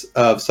images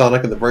of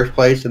Sonic in the first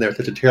place, and there was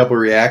such a terrible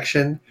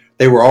reaction,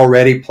 they were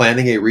already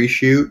planning a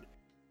reshoot,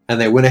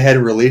 and they went ahead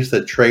and released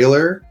a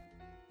trailer,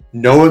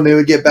 knowing they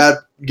would get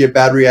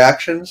bad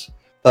reactions.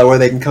 That way,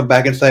 they can come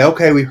back and say,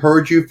 "Okay, we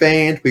heard you,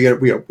 fans. We are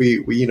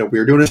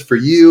doing this for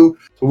you,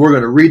 so we're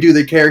going to redo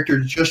the character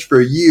just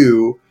for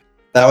you."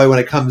 That way, when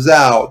it comes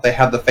out, they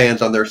have the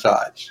fans on their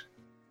sides.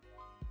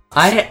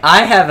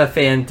 I have a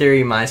fan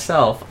theory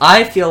myself.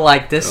 I feel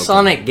like this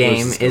Sonic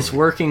game is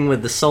working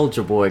with the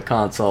Soulja Boy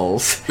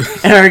consoles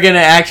and are gonna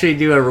actually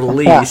do a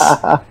release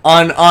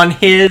on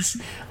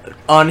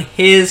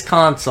his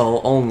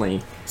console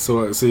only.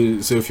 So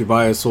if you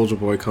buy a Soulja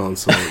Boy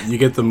console, you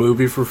get the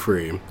movie for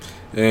free,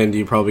 and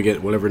you probably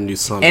get whatever new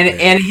Sonic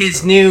and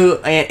his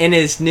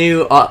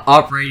new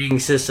operating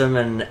system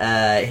and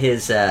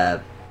his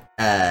for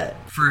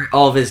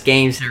all of his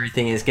games and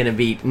everything is gonna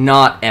be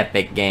not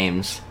Epic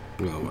Games.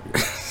 Oh my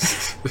god.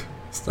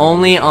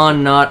 Only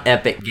on not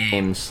Epic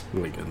Games. Oh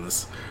my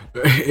goodness.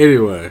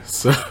 Anyway,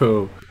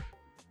 so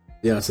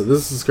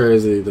this is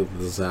crazy that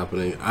this is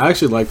happening. I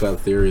actually like that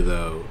theory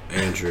though,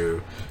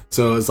 Andrew.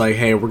 So it's like,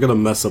 hey, we're gonna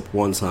mess up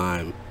one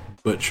time,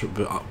 but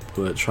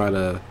try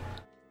to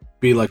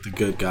be like the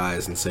good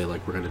guys and say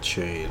like we're gonna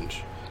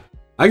change.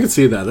 I can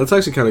see that. That's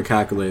actually kind of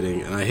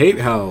calculating, and I hate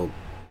how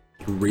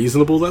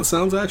reasonable that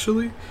sounds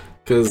actually,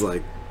 because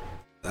like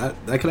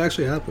that could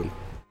actually happen.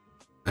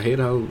 I hate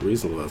how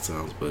reasonable that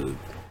sounds, but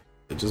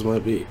it just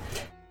might be.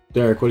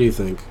 Derek, what do you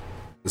think?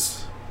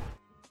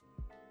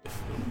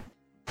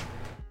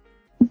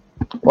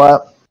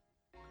 What?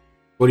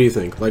 What do you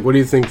think? Like, what do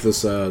you think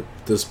this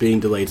being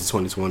delayed to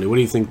 2020? What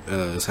do you think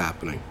is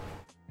happening?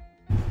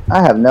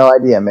 I have no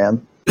idea,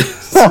 man.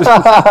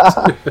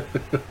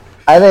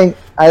 I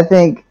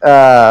think.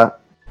 I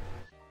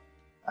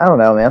don't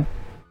know, man.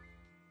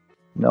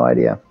 No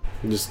idea.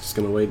 You're just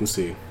gonna wait and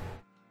see.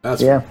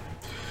 That's yeah.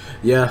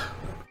 Yeah.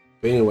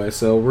 Anyway,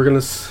 so we're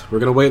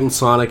gonna wait on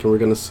Sonic, and we're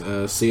gonna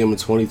see him in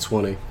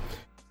 2020.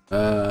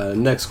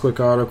 Next quick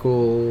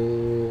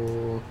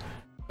article.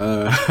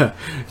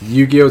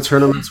 Yu-Gi-Oh!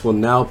 Tournaments will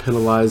now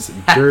penalize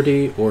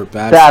dirty or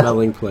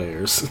bad-smelling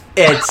players.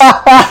 It's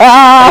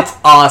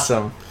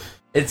awesome.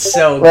 It's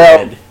so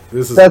good.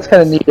 That's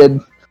kind of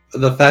needed.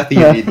 The fact that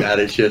you need that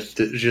is just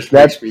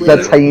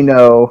that's how you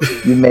know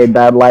you made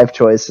bad life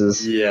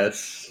choices.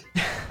 Yes.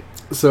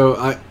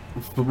 So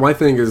but my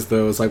thing is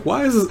though, is like,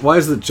 why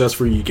is it just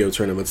for Yu-Gi-Oh!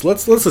 Tournaments?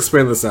 Let's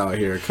expand this out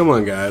here. Come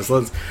on, guys.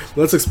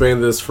 Let's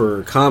expand this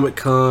for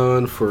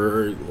Comic-Con,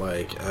 for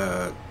like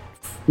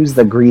who's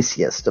the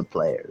greasiest of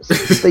players?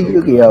 It's the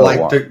Yu-Gi-Oh!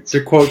 Like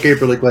to quote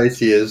Gabriel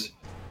Iglesias,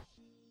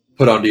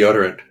 put on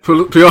deodorant. Put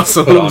on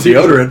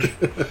deodorant.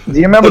 Do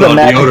you remember the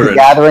Magic the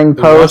Gathering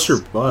post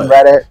on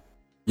Reddit?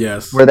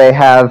 Yes. Where they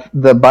have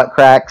the butt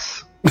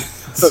cracks.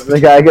 The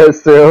guy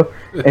goes through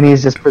and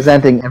he's just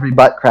presenting every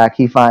butt crack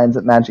he finds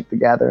at Magic the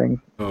Gathering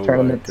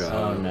tournaments. My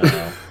God. Oh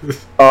no.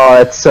 Oh,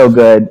 it's so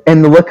good.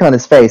 And the look on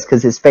his face,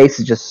 because his face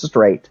is just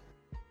straight.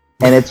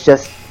 And it's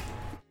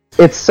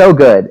so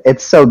good.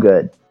 It's so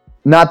good.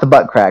 Not the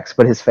butt cracks,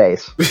 but his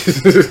face. Please,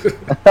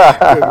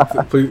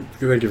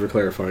 thank you for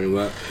clarifying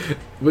that.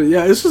 But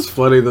yeah, it's just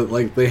funny that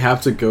like they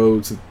have to go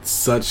to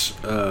such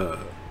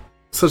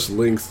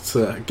lengths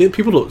to get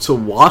people to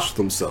wash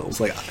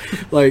themselves. Like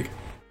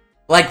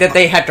that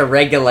they have to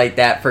regulate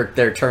that for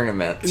their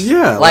tournaments.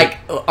 Yeah. Like,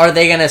 are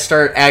they going to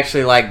start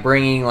actually, like,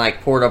 bringing,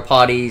 like, porta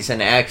potties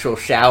and actual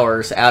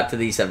showers out to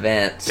these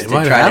events? They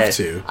might have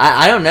to.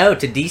 I don't know,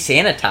 to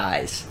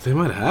desanitize. They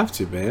might have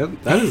to, man.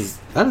 That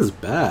is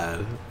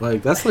bad.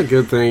 Like, that's a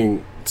good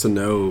thing to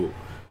know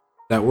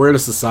that we're in a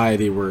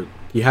society where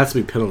you have to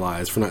be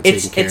penalized for not taking care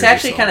of yourself. It's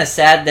actually kind of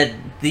sad that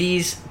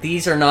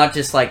these are not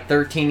just like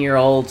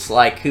 13-year-olds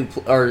like who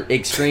are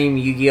extreme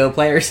Yu-Gi-Oh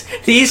players.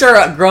 These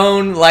are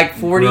grown like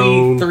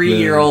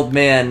 43-year-old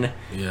men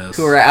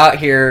who are out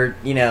here,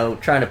 you know,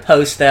 trying to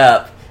post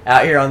up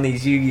out here on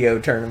these Yu-Gi-Oh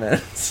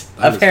tournaments.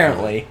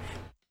 Apparently.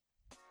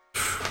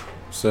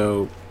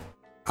 So,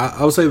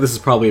 I would say this is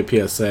probably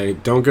a PSA.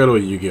 Don't go to a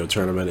Yu-Gi-Oh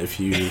tournament if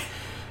you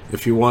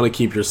want to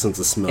keep your sense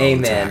of smell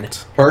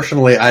intact.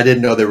 Personally, I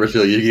didn't know there were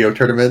still Yu-Gi-Oh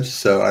tournaments,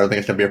 so I don't think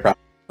it's gonna be a problem.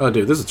 Oh,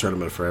 dude, there's a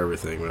tournament for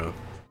everything, bro.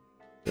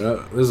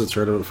 Yeah, there's a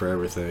tournament for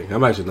everything.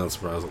 I'm actually not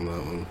surprised on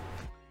that one.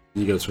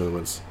 Yu-Gi-Oh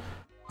tournaments.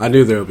 I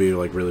knew they would be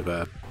like really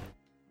bad.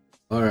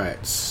 All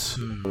right,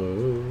 so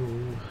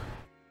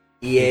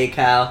EA,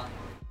 Kyle.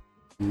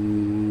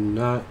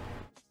 Not.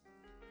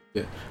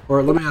 Yeah.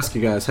 Or let me ask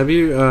you guys: have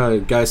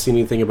you guys seen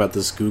anything about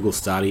this Google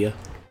Stadia?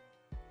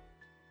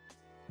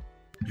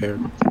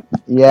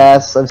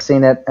 Yes, I've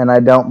seen it, and I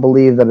don't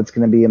believe that it's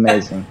going to be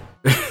amazing.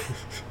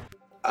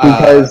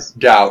 Because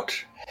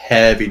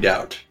heavy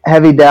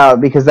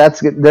doubt, because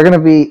they're going to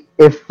be,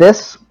 if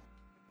this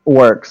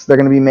works, they're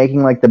going to be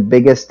making like the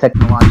biggest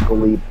technological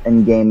leap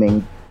in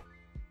gaming,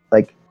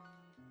 like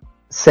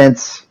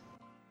since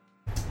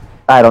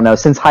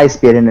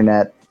high-speed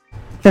internet.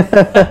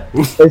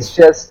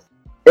 It's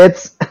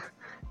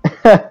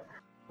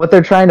what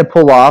they're trying to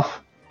pull off.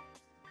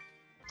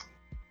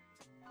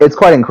 It's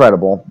quite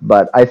incredible,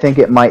 but I think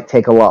it might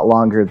take a lot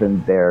longer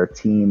than their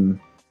team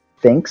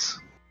thinks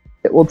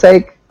it will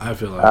take. I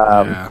feel like,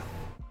 yeah.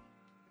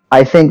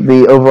 I think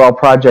the overall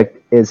project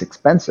is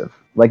expensive.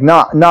 Like,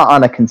 not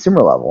on a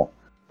consumer level,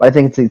 but I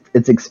think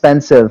it's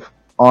expensive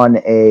on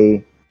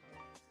a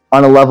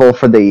level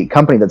for the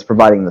company that's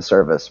providing the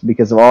service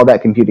because of all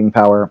that computing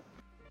power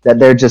that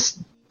they're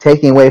just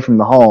taking away from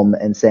the home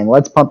and saying,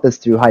 let's pump this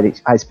through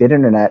high-speed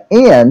internet,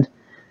 and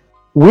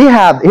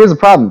here's the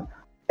problem.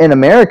 In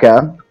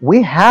America,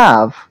 we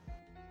have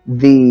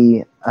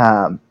the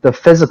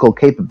physical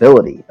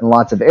capability in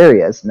lots of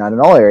areas, not in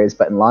all areas,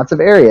 but in lots of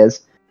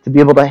areas, to be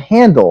able to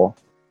handle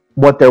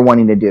what they're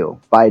wanting to do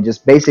by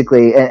just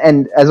basically,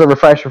 and as a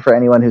refresher for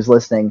anyone who's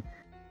listening,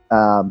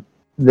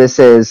 this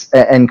is,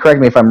 and correct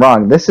me if I'm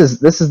wrong, this is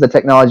the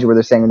technology where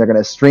they're saying they're going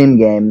to stream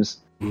games.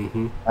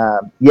 Mm-hmm.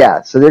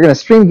 So they're going to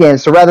stream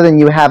games. So rather than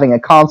you having a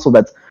console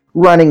that's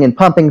running and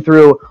pumping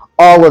through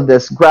all of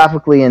this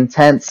graphically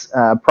intense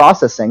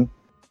processing,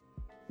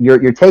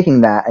 you're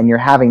taking that and you're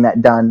having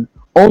that done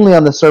only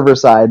on the server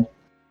side,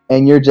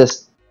 and you're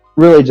just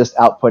really just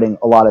outputting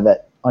a lot of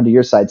it onto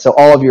your side. So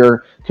all of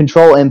your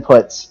control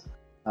inputs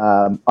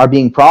are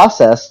being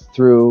processed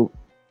through,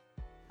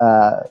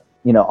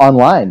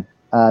 online.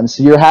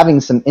 So you're having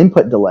some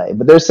input delay.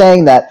 But they're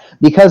saying that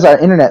because our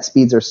internet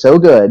speeds are so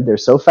good, they're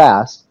so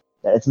fast,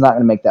 that it's not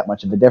going to make that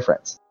much of a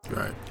difference.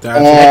 Right.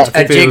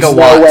 A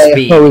gigawatt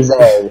speed.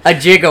 A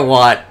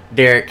gigawatt,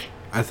 Derek.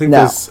 I think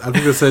they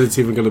said it's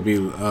even going to be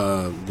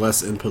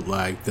less input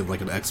lag than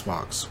like an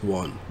Xbox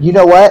One. You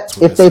know what?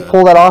 If they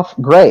pull that off,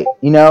 great.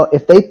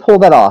 If they pull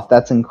that off,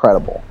 that's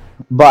incredible.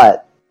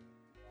 But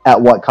at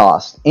what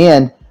cost?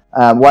 And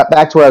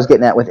back to where I was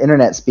getting at with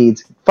internet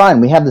speeds. Fine,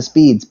 we have the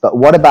speeds, but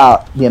what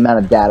about the amount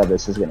of data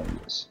this is going to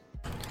use?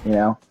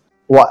 For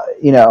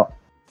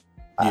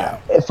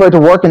it to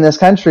work in this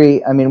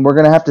country, I mean, we're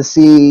going to have to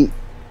see,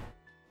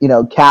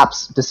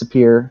 caps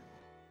disappear.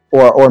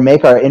 Or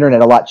make our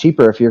internet a lot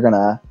cheaper if you're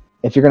gonna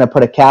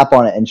put a cap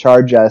on it and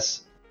charge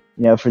us,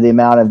 for the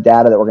amount of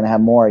data that we're gonna have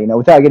more.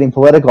 Without getting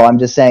political, I'm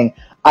just saying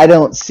I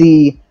don't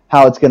see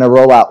how it's gonna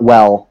roll out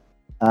well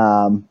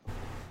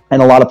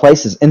in a lot of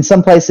places. In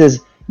some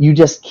places, you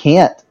just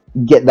can't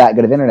get that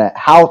good of internet.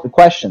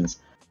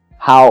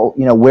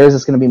 Where's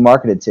this gonna be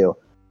marketed to?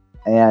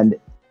 And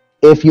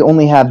if you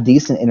only have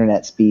decent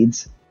internet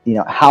speeds,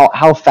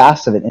 how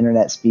fast of an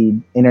internet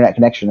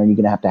connection are you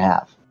gonna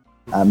have?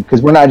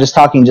 Because we're not just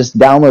talking just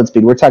download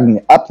speed, we're talking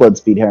upload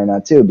speed here now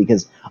too,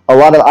 because a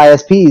lot of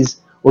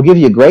ISPs will give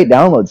you great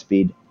download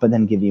speed, but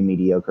then give you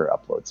mediocre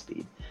upload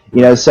speed.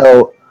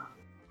 So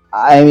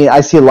I mean,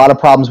 I see a lot of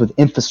problems with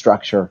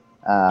infrastructure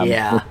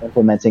with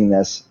implementing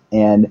this,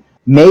 and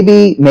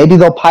maybe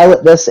they'll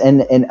pilot this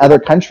in other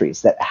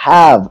countries that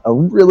have a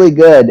really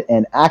good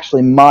and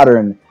actually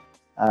modern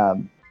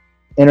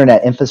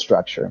internet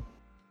infrastructure.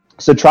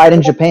 So try it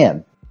in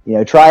Japan.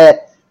 Try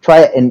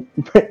it in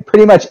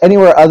pretty much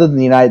anywhere other than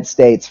the United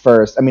States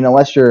first. I mean,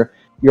 unless you're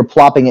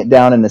plopping it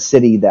down in a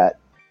city that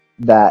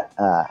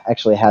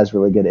actually has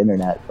really good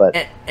internet. But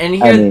and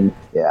here,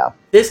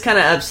 this kind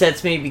of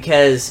upsets me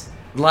because,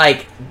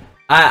 like,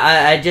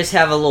 I just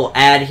have a little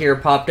ad here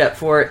popped up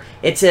for it.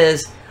 It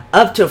says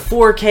up to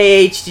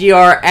 4K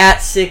HDR at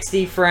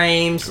 60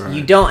 frames. Right.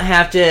 You don't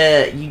have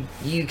to.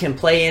 You can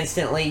play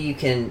instantly. You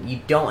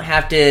don't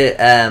have to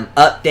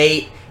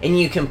update, and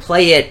you can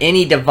play at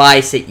any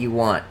device that you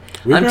want.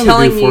 We're able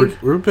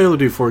to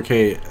do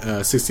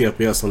 4K 60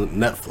 FPS on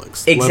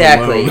Netflix.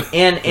 Exactly,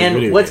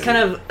 and what's kind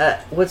of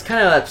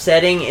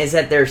upsetting is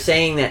that they're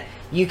saying that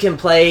you can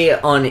play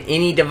on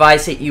any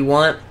device that you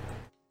want.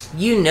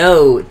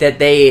 That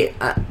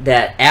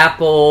that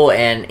Apple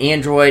and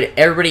Android,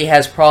 everybody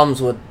has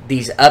problems with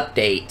these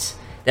updates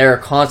that are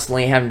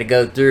constantly having to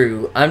go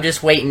through. I'm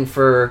just waiting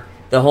for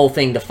the whole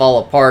thing to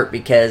fall apart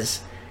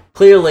because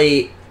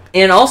clearly,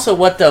 and also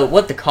what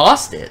the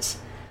cost is.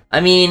 I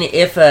mean,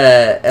 if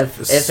a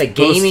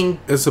gaming...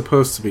 It's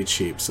supposed to be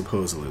cheap,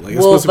 supposedly. Like,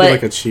 it's supposed to be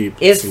like a cheap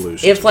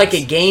solution. If like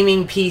a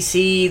gaming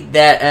PC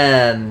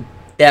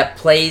that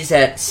plays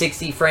at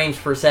 60 frames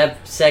per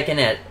second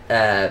at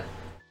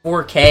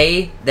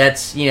 4K,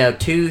 that's,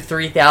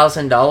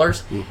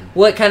 $2,000-$3,000,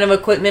 what kind of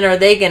equipment are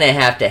they going to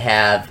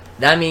have?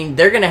 I mean,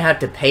 they're going to have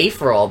to pay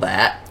for all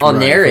that on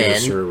their end. The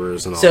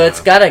servers and all so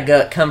it's got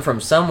to come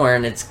from somewhere,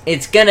 and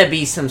it's going to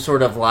be some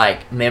sort of,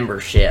 like,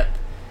 membership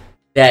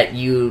that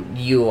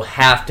you'll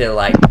have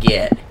to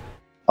get.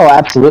 Oh,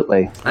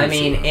 absolutely. I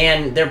mean,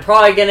 and they're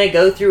probably gonna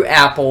go through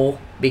Apple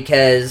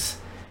because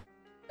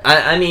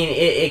I mean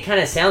it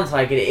kind of sounds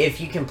like it. If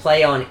you can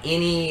play on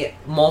any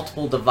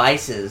multiple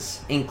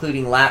devices,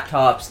 including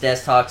laptops,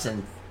 desktops,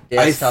 and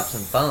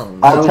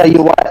phones. I'll tell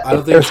you what. I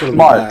don't think it's gonna be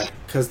that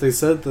because they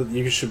said that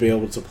you should be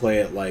able to play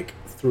it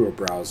through a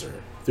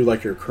browser, through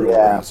your Chrome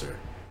browser.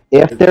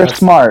 If they're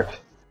smart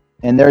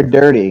and they're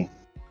dirty.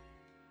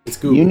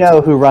 You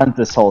know who runs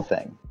this whole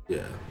thing.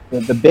 Yeah.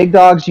 The big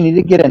dogs you need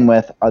to get in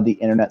with are the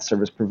internet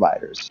service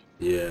providers.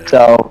 Yeah.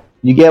 So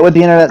you get with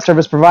the internet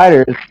service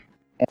providers,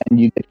 and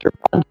you get your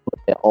bundle.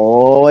 They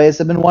always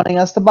have been wanting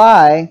us to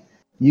buy.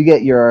 You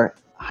get your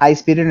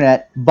high-speed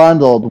internet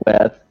bundled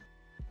with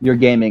your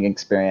gaming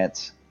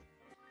experience,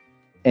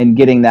 and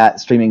getting that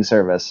streaming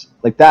service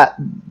like that.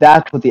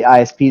 That's what the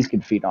ISPs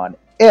could feed on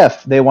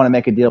if they want to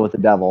make a deal with the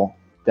devil.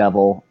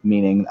 Devil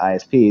meaning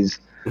ISPs,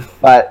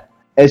 but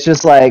it's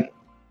just like.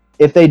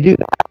 If they do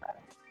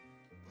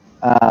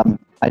that,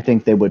 I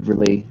think they would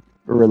really,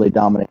 really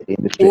dominate the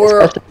industry.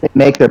 Especially if they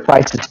make their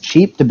prices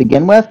cheap to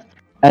begin with,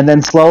 and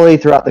then slowly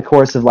throughout the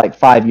course of like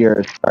 5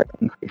 years start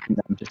increasing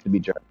them just to be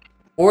jerks.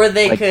 Or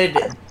they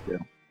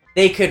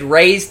could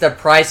raise the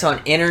price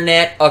on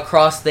internet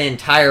across the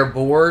entire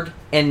board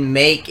and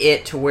make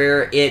it to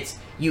where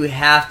you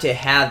have to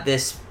have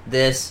this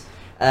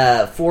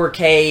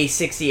 4K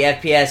 60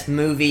 FPS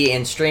movie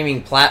and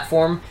streaming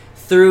platform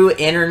through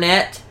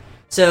internet.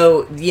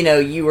 So,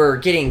 you were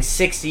getting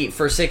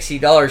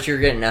 $60, you're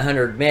getting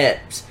 100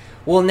 MIPS.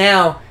 Well,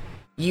 now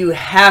you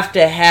have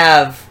to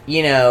have,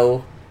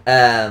 a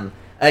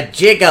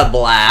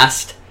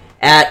gigablast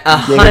at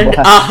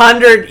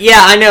 100.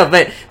 Yeah, I know,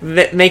 but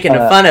making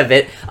fun of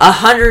it,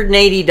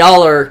 $180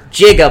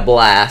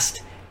 gigablast.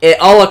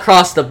 All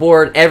across the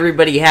board,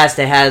 everybody has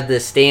to have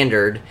this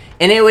standard,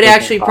 and it would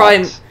actually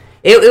probably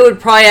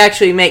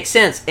actually make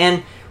sense.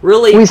 And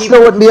really,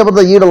 still wouldn't be able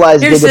to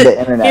utilize gigabit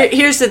internet.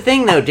 Here's the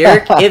thing, though,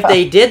 Derek. if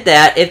they did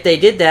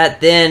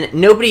that, then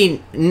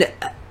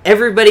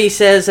everybody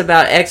says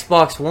about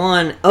Xbox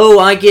One, oh,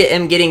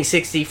 am getting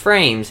 60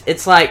 frames.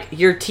 It's like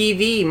your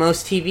TV.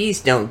 Most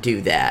TVs don't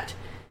do that.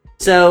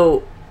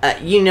 So,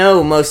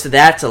 most of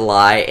that's a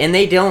lie, and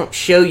they don't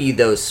show you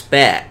those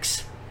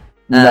specs.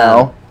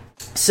 No.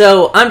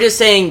 So, I'm just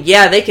saying,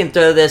 yeah, they can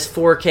throw this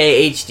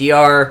 4K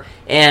HDR,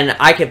 and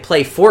I could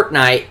play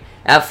Fortnite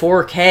at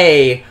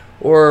 4K,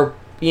 or,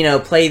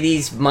 play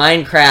these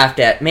Minecraft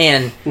at,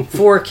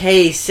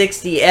 4K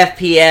 60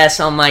 FPS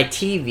on my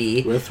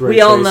TV.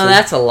 We all know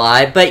that's a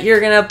lie, but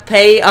you're going to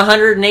pay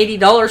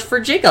 $180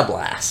 for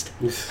Gigablast.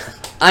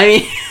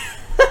 I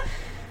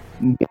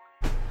mean...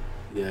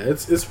 Yeah,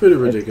 it's pretty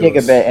ridiculous.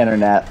 It's gigabit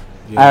internet.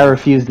 Yeah. I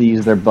refuse to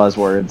use their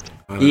buzzwords.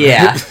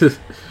 Yeah.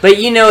 But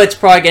it's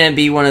probably going to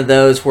be one of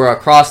those where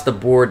across the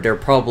board they're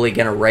probably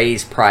going to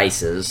raise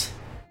prices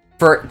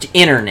for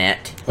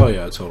internet. Oh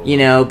yeah,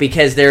 totally.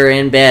 Because they're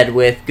in bed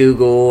with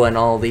Google and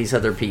all these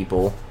other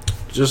people.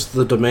 Just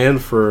the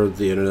demand for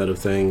the Internet of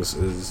Things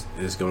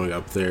is going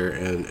up there,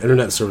 and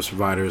internet service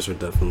providers are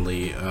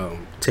definitely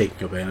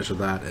taking advantage of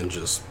that and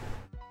just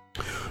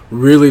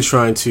really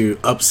trying to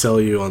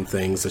upsell you on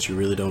things that you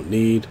really don't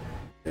need.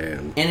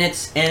 And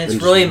it's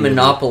really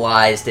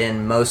monopolized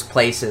in most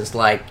places.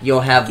 Like,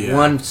 you'll have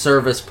one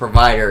service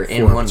provider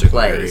in one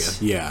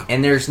place. Area. Yeah.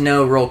 And there's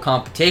no real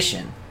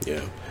competition.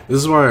 Yeah. This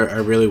is why I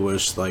really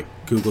wish,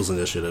 Google's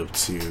initiative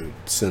to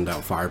send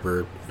out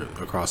fiber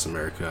across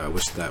America, I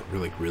wish that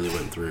really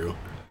went through,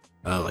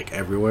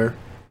 everywhere.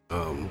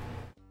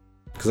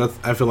 Because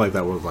I feel like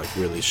that would,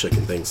 really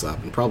shaking things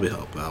up and probably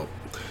help out.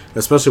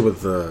 Especially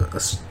with a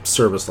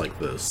service like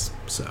this,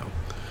 so...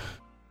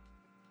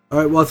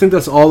 Alright, well, I think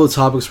that's all the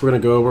topics we're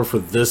going to go over for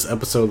this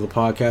episode of the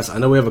podcast. I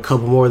know we have a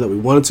couple more that we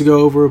wanted to go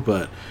over,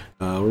 but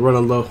we're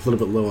running a little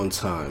bit low on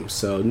time.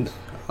 So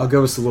I'll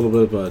give us a little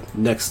bit of a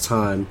next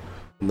time.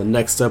 In the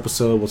next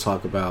episode, we'll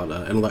talk about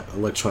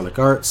Electronic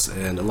Arts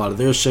and a lot of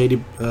their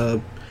shady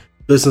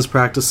business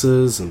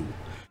practices and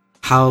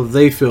how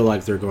they feel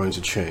like they're going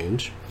to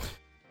change.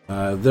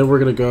 Then we're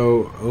going to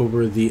go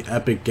over the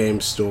Epic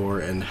Game Store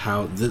and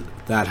how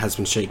that has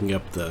been shaking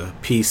up the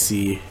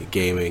PC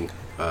gaming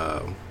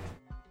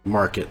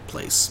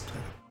marketplace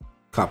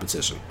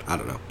competition. I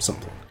don't know,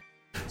 something.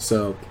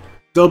 So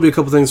there'll be a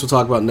couple things we'll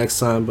talk about next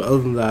time, but other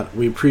than that,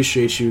 we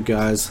appreciate you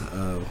guys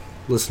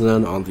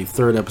listening on the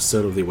third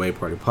episode of the Away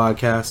Party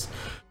podcast.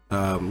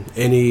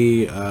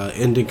 Any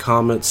ending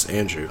comments,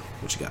 Andrew?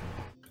 What you got?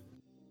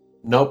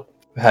 Nope.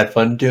 Had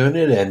fun doing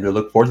it, and we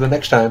look forward to the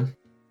next time.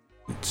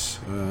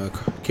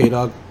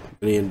 K-Dog,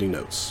 any ending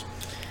notes?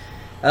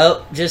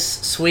 Oh,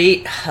 just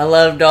sweet. I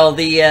loved all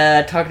the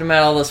talking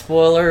about all the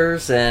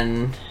spoilers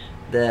and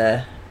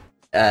the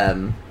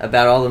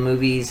about all the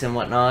movies and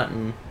whatnot,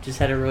 and just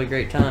had a really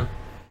great time.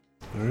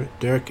 All right,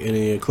 Derek,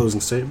 any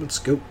closing statements?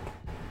 Go.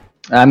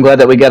 I'm glad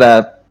that we got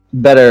a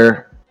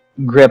better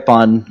grip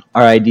on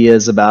our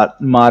ideas about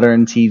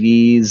modern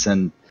TVs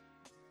and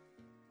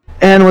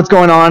what's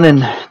going on in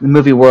the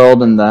movie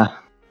world and the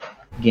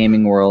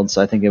gaming world.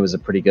 So I think it was a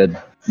pretty good,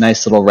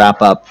 nice little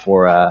wrap up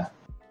for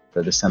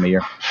this time of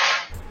year.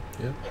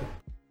 Yeah.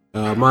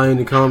 My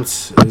ending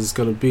comments is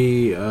going to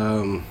be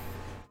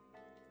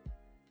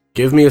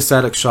give me a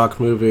Static Shock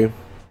movie.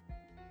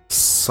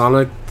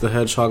 Sonic the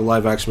Hedgehog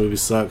live action movie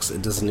sucks.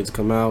 It doesn't need to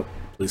come out.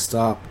 Please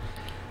stop.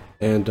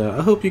 And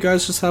I hope you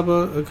guys just have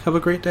a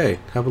great day.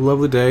 Have a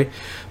lovely day.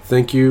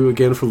 Thank you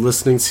again for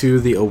listening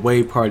to the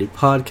Away Party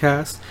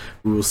podcast.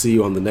 We will see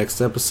you on the next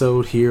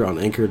episode here on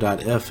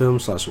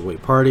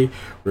anchor.fm/awayparty.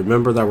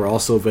 Remember that we're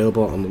also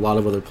available on a lot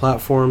of other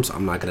platforms.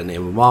 I'm not going to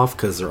name them off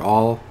because they're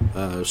all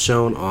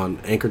shown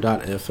on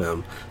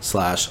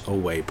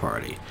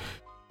anchor.fm/awayparty.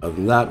 Other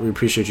than that, we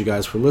appreciate you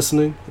guys for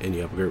listening, and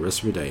you have a great rest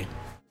of your day.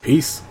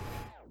 Peace.